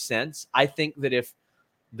the most sense. I think that if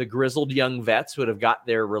the grizzled young vets would have got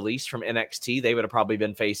their release from NXT, they would have probably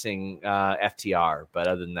been facing FTR. But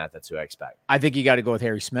other than that, that's who I expect. I think you got to go with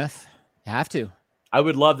Harry Smith. You have to. I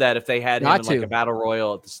would love that if they had him in like a battle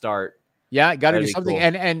royal at the start. Yeah, got to do something. Cool.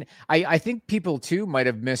 And I think people too might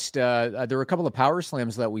have missed. There were a couple of power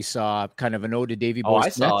slams that we saw, kind of an ode to Davey Boy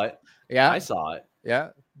Smith. Saw it. Yeah, I saw it.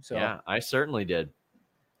 Yeah, I certainly did.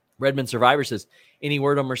 Redmond Survivor says, any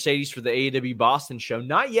word on Mercedes for the AEW Boston show?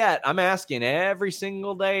 Not yet. I'm asking every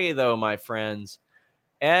single day, though, my friends.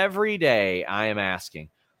 Every day I am asking.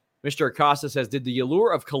 Mr. Acosta says, did the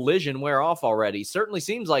allure of Collision wear off already? Certainly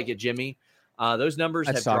seems like it, Jimmy. Those numbers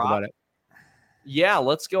have dropped. About it. Yeah,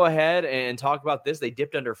 let's go ahead and talk about this. They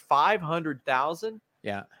dipped under 500,000.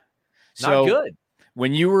 Yeah. Not good.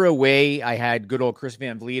 When you were away, I had good old Chris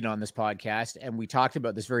Van Vliet on this podcast, and we talked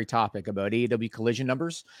about this very topic about AEW collision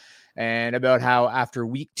numbers and about how after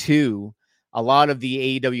week 2, a lot of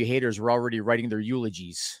the AEW haters were already writing their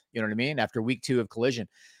eulogies. You know what I mean? After week 2 of collision.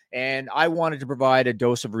 And I wanted to provide a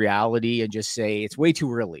dose of reality and just say it's way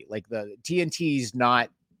too early. Like the TNT's not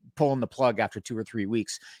pulling the plug after 2 or 3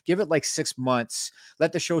 weeks. Give it like 6 months.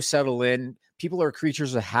 Let the show settle in. People are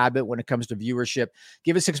creatures of habit when it comes to viewership.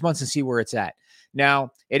 Give it 6 months and see where it's at.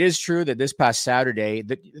 Now, it is true that this past Saturday,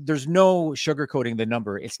 there's no sugarcoating the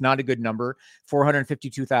number. It's not a good number.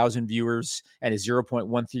 452,000 viewers and a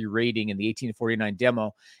 0.13 rating in the 18-49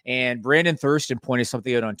 demo. And Brandon Thurston pointed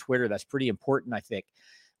something out on Twitter that's pretty important, I think.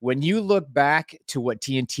 When you look back to what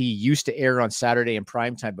TNT used to air on Saturday in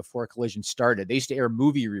primetime before Collision started, they used to air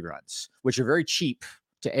movie reruns, which are very cheap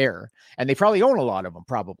to air. And they probably own a lot of them,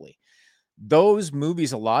 probably. Those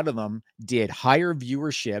movies, a lot of them did higher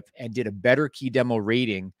viewership and did a better key demo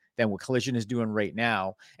rating than what Collision is doing right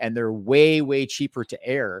now. And they're way, way cheaper to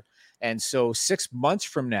air. And so 6 months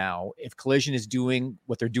from now, if Collision is doing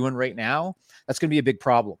what they're doing right now, that's going to be a big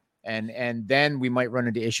problem. And then we might run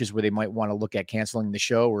into issues where they might want to look at canceling the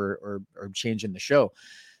show or changing the show.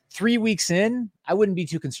 3 weeks in, I wouldn't be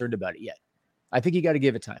too concerned about it yet. I think you got to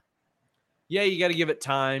give it time. Yeah, you got to give it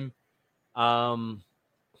time.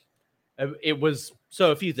 It was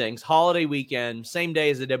so a few things. Holiday weekend, same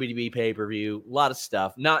day as the WWE pay-per-view, a lot of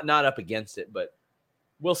stuff. Not up against it, but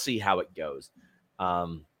we'll see how it goes.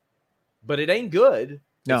 But it ain't good.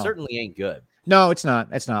 No. It certainly ain't good. No, it's not.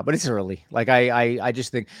 It's not, but it's early. Like I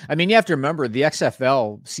just think, I mean, you have to remember the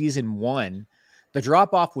XFL season 1, the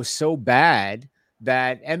drop off was so bad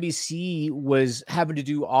that NBC was having to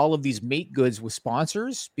do all of these make goods with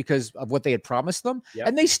sponsors because of what they had promised them. Yep.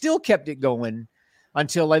 And they still kept it going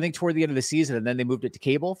until I think toward the end of the season. And then they moved it to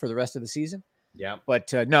cable for the rest of the season. Yeah.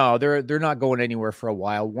 But no, they're not going anywhere for a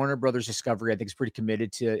while. Warner Brothers Discovery, I think, is pretty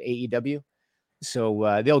committed to AEW.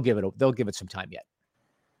 So they'll give it some time yet.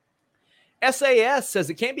 SAS says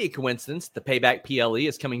it can't be a coincidence the Payback PLE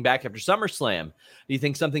is coming back after SummerSlam. Do you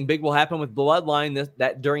think something big will happen with Bloodline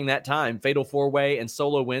that during that time? Fatal 4-way and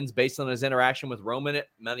Solo wins based on his interaction with Roman at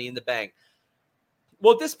Money in the Bank.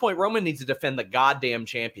 Well, at this point, Roman needs to defend the goddamn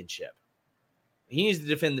championship. He needs to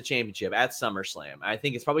defend the championship at SummerSlam. I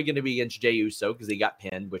think it's probably going to be against Jey Uso because he got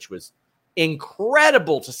pinned, which was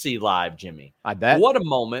incredible to see live, Jimmy. I bet. What a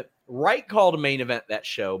moment. Right call to main event that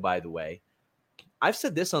show, by the way. I've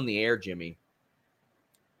said this on the air, Jimmy.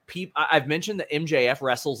 I've mentioned that MJF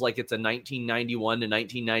wrestles like it's a 1991 to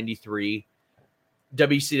 1993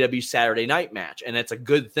 WCW Saturday night match, and it's a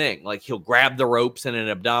good thing. Like he'll grab the ropes in an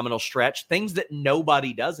abdominal stretch, things that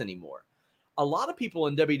nobody does anymore. A lot of people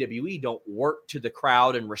in WWE don't work to the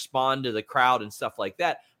crowd and respond to the crowd and stuff like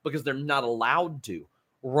that because they're not allowed to.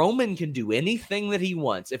 Roman can do anything that he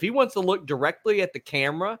wants. If he wants to look directly at the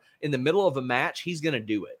camera in the middle of a match, he's going to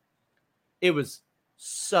do it. It was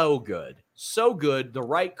so good. So good. The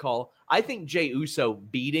right call. I think Jey Uso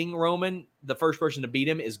beating Roman, the first person to beat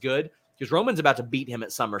him, is good because Roman's about to beat him at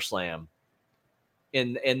SummerSlam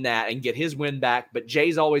in that and get his win back. But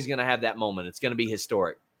Jay's always going to have that moment. It's going to be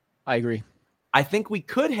historic. I agree. I think we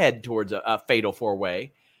could head towards a fatal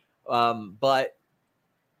 4-way, but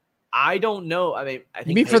I don't know. I mean, I think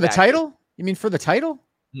you mean for the title? You mean for the title?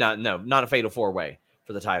 No, not a fatal 4-way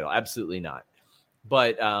for the title. Absolutely not.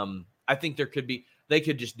 But I think they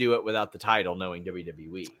could just do it without the title, knowing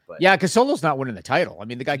WWE. But yeah, because Solo's not winning the title. I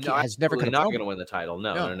mean, the guy has never not going to win the title.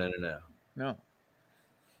 No.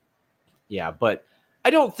 Yeah, but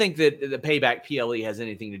I don't think that the Payback PLE has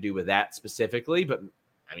anything to do with that specifically. But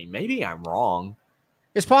I mean, maybe I'm wrong.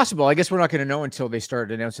 It's possible. I guess we're not going to know until they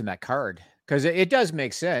start announcing that card because it does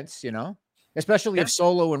make sense, you know. Especially if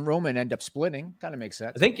Solo and Roman end up splitting, kind of makes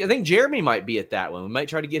sense. I think Jeremy might be at that one. We might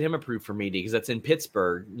try to get him approved for media because that's in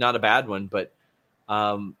Pittsburgh. Not a bad one, but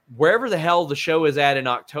wherever the hell the show is at in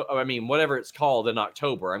October, I mean, whatever it's called in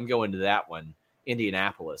October, I'm going to that one,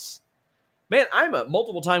 Indianapolis. Man, I'm a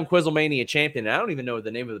multiple-time Quizlemania champion, and I don't even know the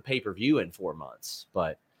name of the pay-per-view in 4 months.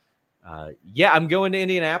 But, yeah, I'm going to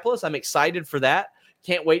Indianapolis. I'm excited for that.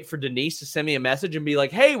 Can't wait for Denise to send me a message and be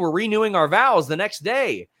like, hey, we're renewing our vows the next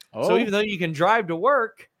day. Oh. So even though you can drive to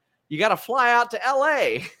work, you got to fly out to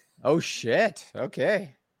L.A. Oh, shit.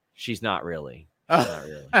 Okay. She's not really. Not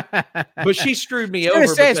really. But she screwed me over.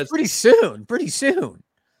 Because it's pretty soon.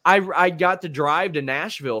 I got to drive to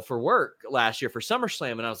Nashville for work last year for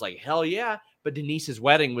SummerSlam, and I was like, hell yeah. But Denise's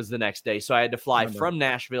wedding was the next day, so I had to fly from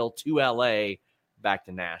Nashville to L.A. back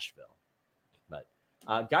to Nashville. But,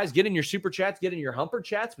 guys, get in your super chats, get in your humper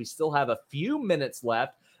chats. We still have a few minutes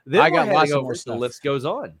left. Then I got lots of more stuff. The list goes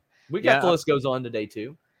on. We got the list goes on today,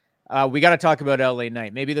 too. We got to talk about LA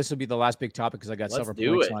Knight. Maybe this will be the last big topic because I got several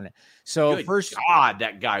points on it. So Good first, God,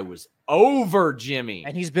 that guy was over, Jimmy.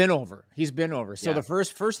 and he's been over. So Yeah. the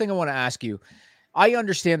first thing I want to ask you, I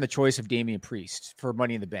understand the choice of Damian Priest for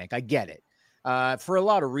Money in the Bank. I get it. For a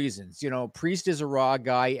lot of reasons. Priest is a Raw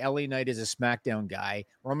guy. LA Knight is a SmackDown guy.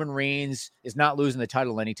 Roman Reigns is not losing the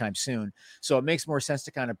title anytime soon. So it makes more sense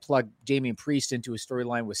to kind of plug Damian Priest into a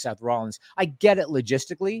storyline with Seth Rollins. I get it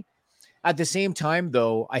logistically. At the same time,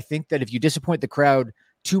 though, I think that if you disappoint the crowd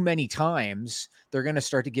too many times, they're going to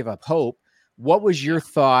start to give up hope. What was your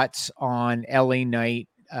thoughts on LA Knight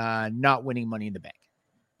not winning Money in the Bank?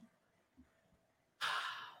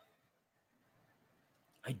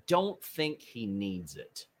 I don't think he needs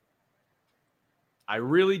it. I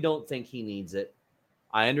really don't think he needs it.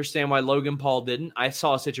 I understand why Logan Paul didn't. I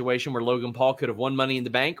saw a situation where Logan Paul could have won Money in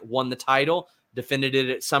the Bank, won the title, defended it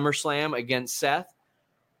at SummerSlam against Seth.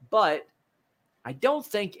 But I don't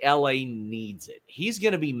think LA needs it. He's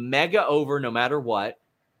going to be mega over no matter what.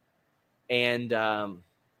 And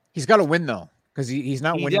he's got to win, though, because he's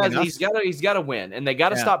not winning enough. He's got to win. And they got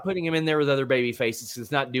to stop putting him in there with other baby faces because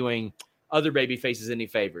it's not doing other baby faces any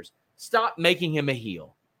favors. Stop making him a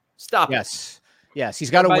heel. Stop it. Yes, he's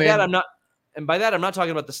got to win. By that, I'm not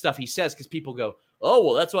talking about the stuff he says because people go, oh,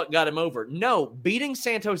 well, that's what got him over. No, beating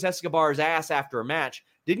Santos Escobar's ass after a match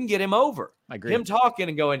didn't get him over. I agree. Him talking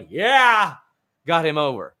and going, yeah, got him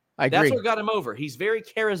over. I agree. That's what got him over. He's very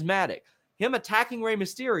charismatic. Him attacking Rey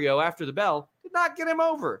Mysterio after the bell did not get him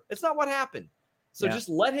over. It's not what happened. So just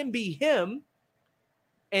let him be him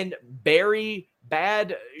and bury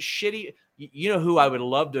bad, shitty. You know who I would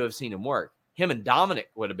love to have seen him work? Him and Dominic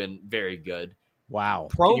would have been very good. Wow.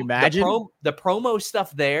 Can you imagine? The promo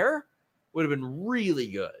stuff there would have been really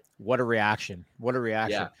good. What a reaction.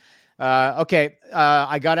 Yeah. Okay.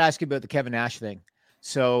 I got to ask you about the Kevin Nash thing.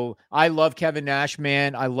 So I love Kevin Nash,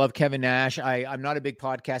 man. I love Kevin Nash. I'm not a big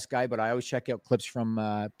podcast guy, but I always check out clips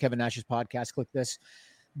from Kevin Nash's podcast. Click this.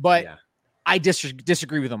 But I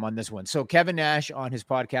disagree with him on this one. So Kevin Nash on his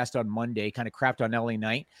podcast on Monday kind of crapped on LA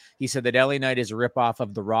Knight. He said that LA Knight is a ripoff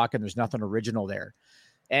of The Rock and there's nothing original there.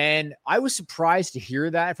 And I was surprised to hear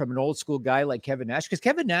that from an old school guy like Kevin Nash, because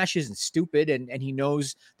Kevin Nash isn't stupid and he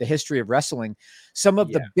knows the history of wrestling. Some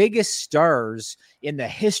of the biggest stars in the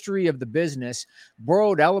history of the business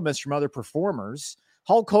borrowed elements from other performers.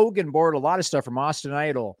 Hulk Hogan borrowed a lot of stuff from Austin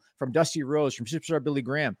Idol, from Dusty Rhodes, from Superstar Billy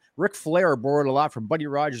Graham. Ric Flair borrowed a lot from Buddy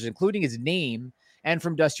Rogers, including his name, and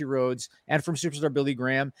from Dusty Rhodes, and from Superstar Billy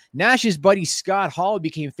Graham. Nash's buddy Scott Hall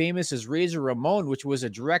became famous as Razor Ramon, which was a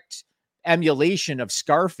direct emulation of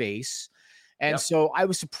Scarface. And so I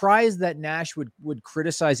was surprised that Nash would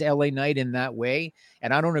criticize LA Knight in that way.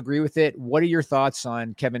 And I don't agree with it. What are your thoughts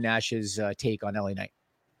on Kevin Nash's take on LA Knight?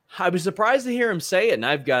 I was surprised to hear him say it, and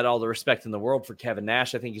I've got all the respect in the world for Kevin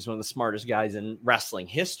Nash. I think he's one of the smartest guys in wrestling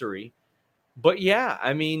history. But yeah,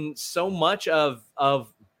 I mean, so much of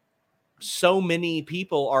so many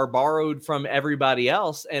people are borrowed from everybody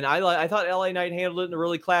else, and I thought LA Knight handled it in a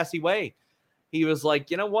really classy way. He was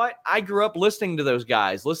like, you know what? I grew up listening to those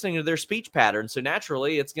guys, listening to their speech patterns, so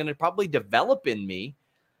naturally it's going to probably develop in me.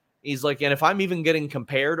 He's like, and if I'm even getting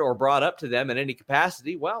compared or brought up to them in any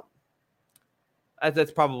capacity, well,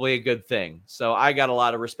 that's probably a good thing. So I got a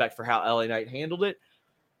lot of respect for how LA Knight handled it.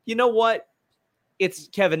 You know what? It's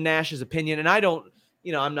Kevin Nash's opinion. And I don't,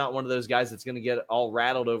 I'm not one of those guys that's going to get all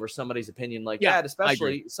rattled over somebody's opinion like that,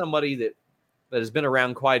 especially somebody that has been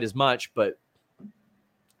around quite as much. But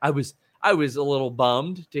I was a little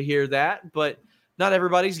bummed to hear that, but not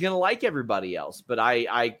everybody's going to like everybody else. But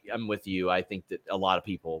I'm with you. I think that a lot of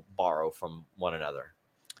people borrow from one another.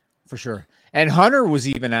 For sure. And Hunter was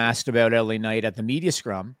even asked about LA Knight at the media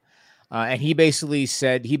scrum. And he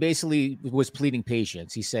basically was pleading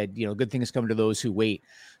patience. He said, good things come to those who wait.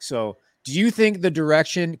 So do you think the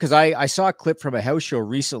direction, because I saw a clip from a house show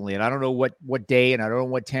recently, and I don't know what day and I don't know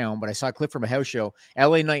what town, but I saw a clip from a house show.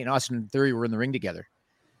 LA Knight and Austin Theory were in the ring together.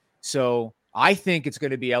 So I think it's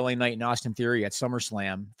going to be LA Knight and Austin Theory at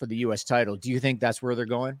SummerSlam for the U.S. title. Do you think that's where they're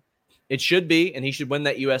going? It should be, and he should win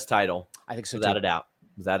that U.S. title. I think so, without a doubt.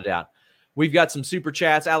 Without a doubt. We've got some super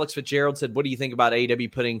chats. Alex Fitzgerald said, what do you think about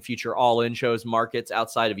AEW putting future all-in shows markets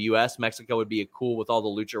outside of U.S.? Mexico would be cool with all the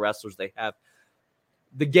lucha wrestlers they have.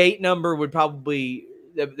 The gate number would probably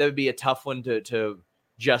that would be a tough one to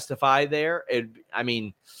justify there.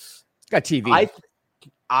 Got TV.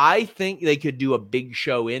 I think they could do a big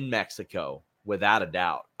show in Mexico without a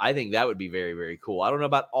doubt. I think that would be very, very cool. I don't know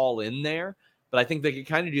about all in there, but I think they could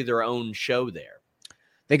kind of do their own show there.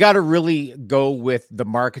 They got to really go with the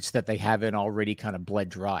markets that they haven't already kind of bled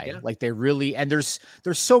dry. Yeah. Like they really, and there's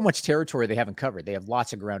so much territory they haven't covered. They have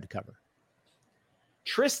lots of ground to cover.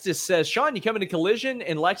 Tristis says, Sean, you coming to Collision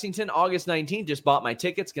in Lexington August 19th? Just bought my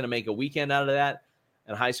tickets. Going to make a weekend out of that.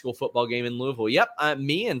 And a high school football game in Louisville. Yep,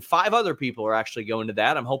 me and 5 other people are actually going to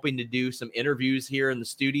that. I'm hoping to do some interviews here in the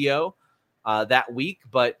studio that week.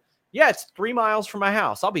 But, yeah, it's 3 miles from my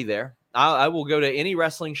house. I'll be there. I will go to any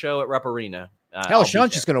wrestling show at Rupp Arena. Hell,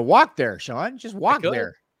 Sean's just going to walk there, Sean. Just walk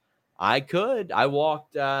there. I could. I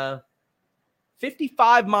walked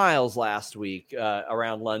 55 miles last week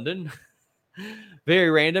around London. Very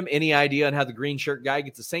random. Any idea on how the green shirt guy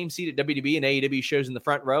gets the same seat at WWE and AEW shows in the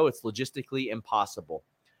front row? It's logistically impossible.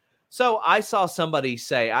 So I saw somebody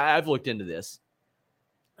say, I've looked into this.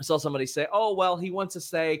 I saw somebody say, oh, well, he wants to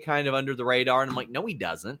stay kind of under the radar. And I'm like, no, he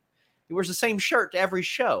doesn't. He wears the same shirt to every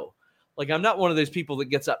show. Like, I'm not one of those people that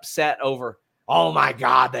gets upset over, oh, my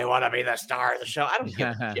God, they want to be the star of the show. I don't give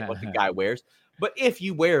a shit what the guy wears. But if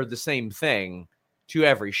you wear the same thing to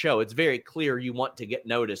every show, it's very clear you want to get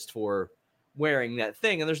noticed for wearing that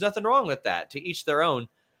thing. And there's nothing wrong with that. To each their own.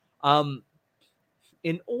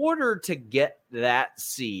 In order to get that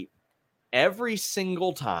seat every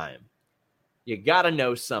single time, you got to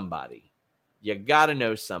know somebody. You got to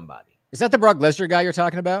know somebody. Is that the Brock Lesnar guy you're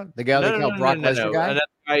talking about? The guy they call Brock Lesnar guy? Another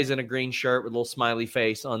guy's in a green shirt with a little smiley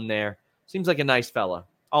face on there. Seems like a nice fella.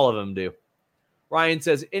 All of them do. Ryan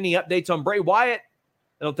says, any updates on Bray Wyatt?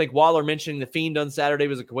 I don't think Waller mentioning the Fiend on Saturday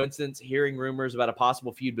was a coincidence. Hearing rumors about a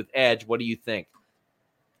possible feud with Edge. What do you think?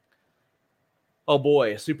 Oh,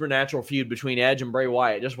 boy. A supernatural feud between Edge and Bray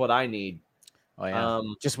Wyatt. Just what I need. Oh, yeah.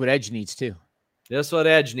 Just what Edge needs, too. Just what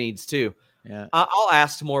Edge needs, too. Yeah. I'll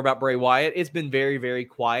ask more about Bray Wyatt. It's been very, very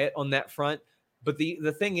quiet on that front. But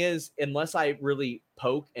the thing is, unless I really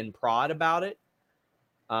poke and prod about it,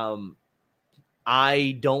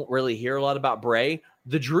 I don't really hear a lot about Bray.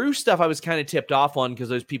 The Drew stuff I was kind of tipped off on because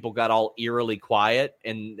those people got all eerily quiet,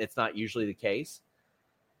 and it's not usually the case.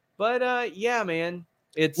 But, yeah, man.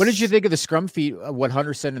 What did you think of the scrum feed, what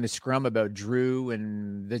Hunter said in the scrum about Drew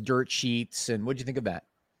and the dirt sheets, and what did you think of that?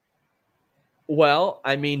 Well,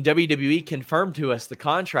 I mean, WWE confirmed to us the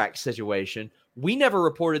contract situation. We never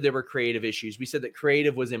reported there were creative issues. We said that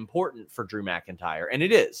creative was important for Drew McIntyre, and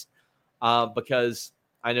it is because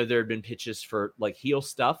I know there had been pitches for like heel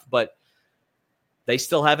stuff, but they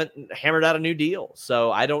still haven't hammered out a new deal.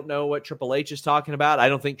 So I don't know what Triple H is talking about. I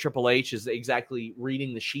don't think Triple H is exactly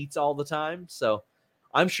reading the sheets all the time. So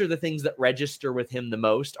I'm sure the things that register with him the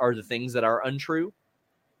most are the things that are untrue,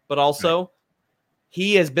 but also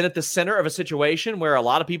he has been at the center of a situation where a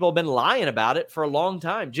lot of people have been lying about it for a long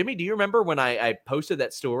time. Jimmy, do you remember when I posted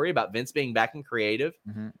that story about Vince being back in creative?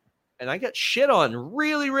 Mm-hmm. And I got shit on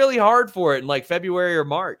really, really hard for it in like February or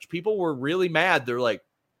March. People were really mad. They're like,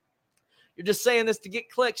 you're just saying this to get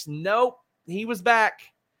clicks. Nope, he was back.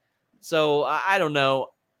 So I don't know.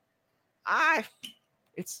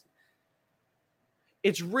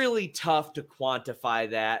 It's really tough to quantify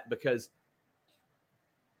that because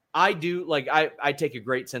I do I take a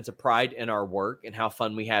great sense of pride in our work and how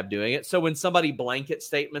fun we have doing it. So when somebody blanket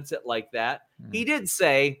statements it like that, he did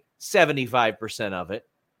say 75% of it.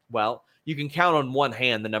 Well, you can count on one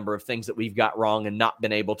hand the number of things that we've got wrong and not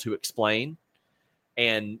been able to explain.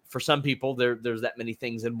 And for some people, there's that many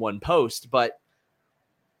things in one post, but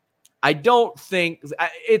I don't think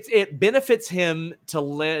it benefits him to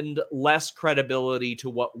lend less credibility to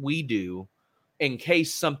what we do in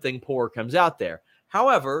case something poor comes out there.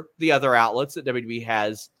 However, the other outlets that WWE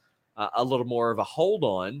has a little more of a hold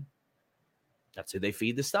on, that's who they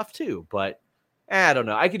feed the stuff to. But I don't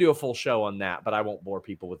know. I could do a full show on that, but I won't bore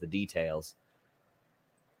people with the details.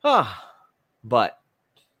 But,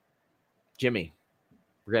 Jimmy,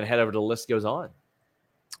 we're going to head over to the list goes on.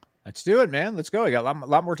 Let's do it, man. Let's go. I got a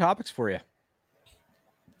lot more topics for you.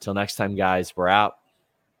 Until next time, guys, we're out.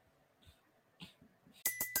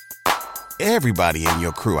 Everybody in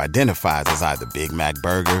your crew identifies as either Big Mac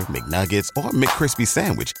Burger, McNuggets, or McCrispy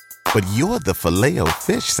Sandwich. But you're the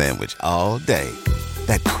Filet-O-Fish Sandwich all day.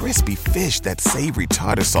 That crispy fish, that savory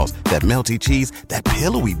tartar sauce, that melty cheese, that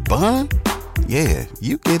pillowy bun. Yeah,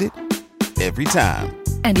 you get it. Every time.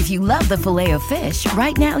 And if you love the Filet-O-Fish,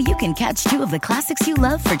 right now you can catch two of the classics you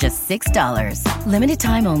love for just $6. Limited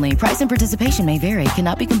time only. Price and participation may vary.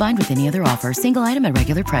 Cannot be combined with any other offer. Single item at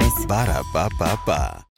regular price. Ba-da-ba-ba-ba.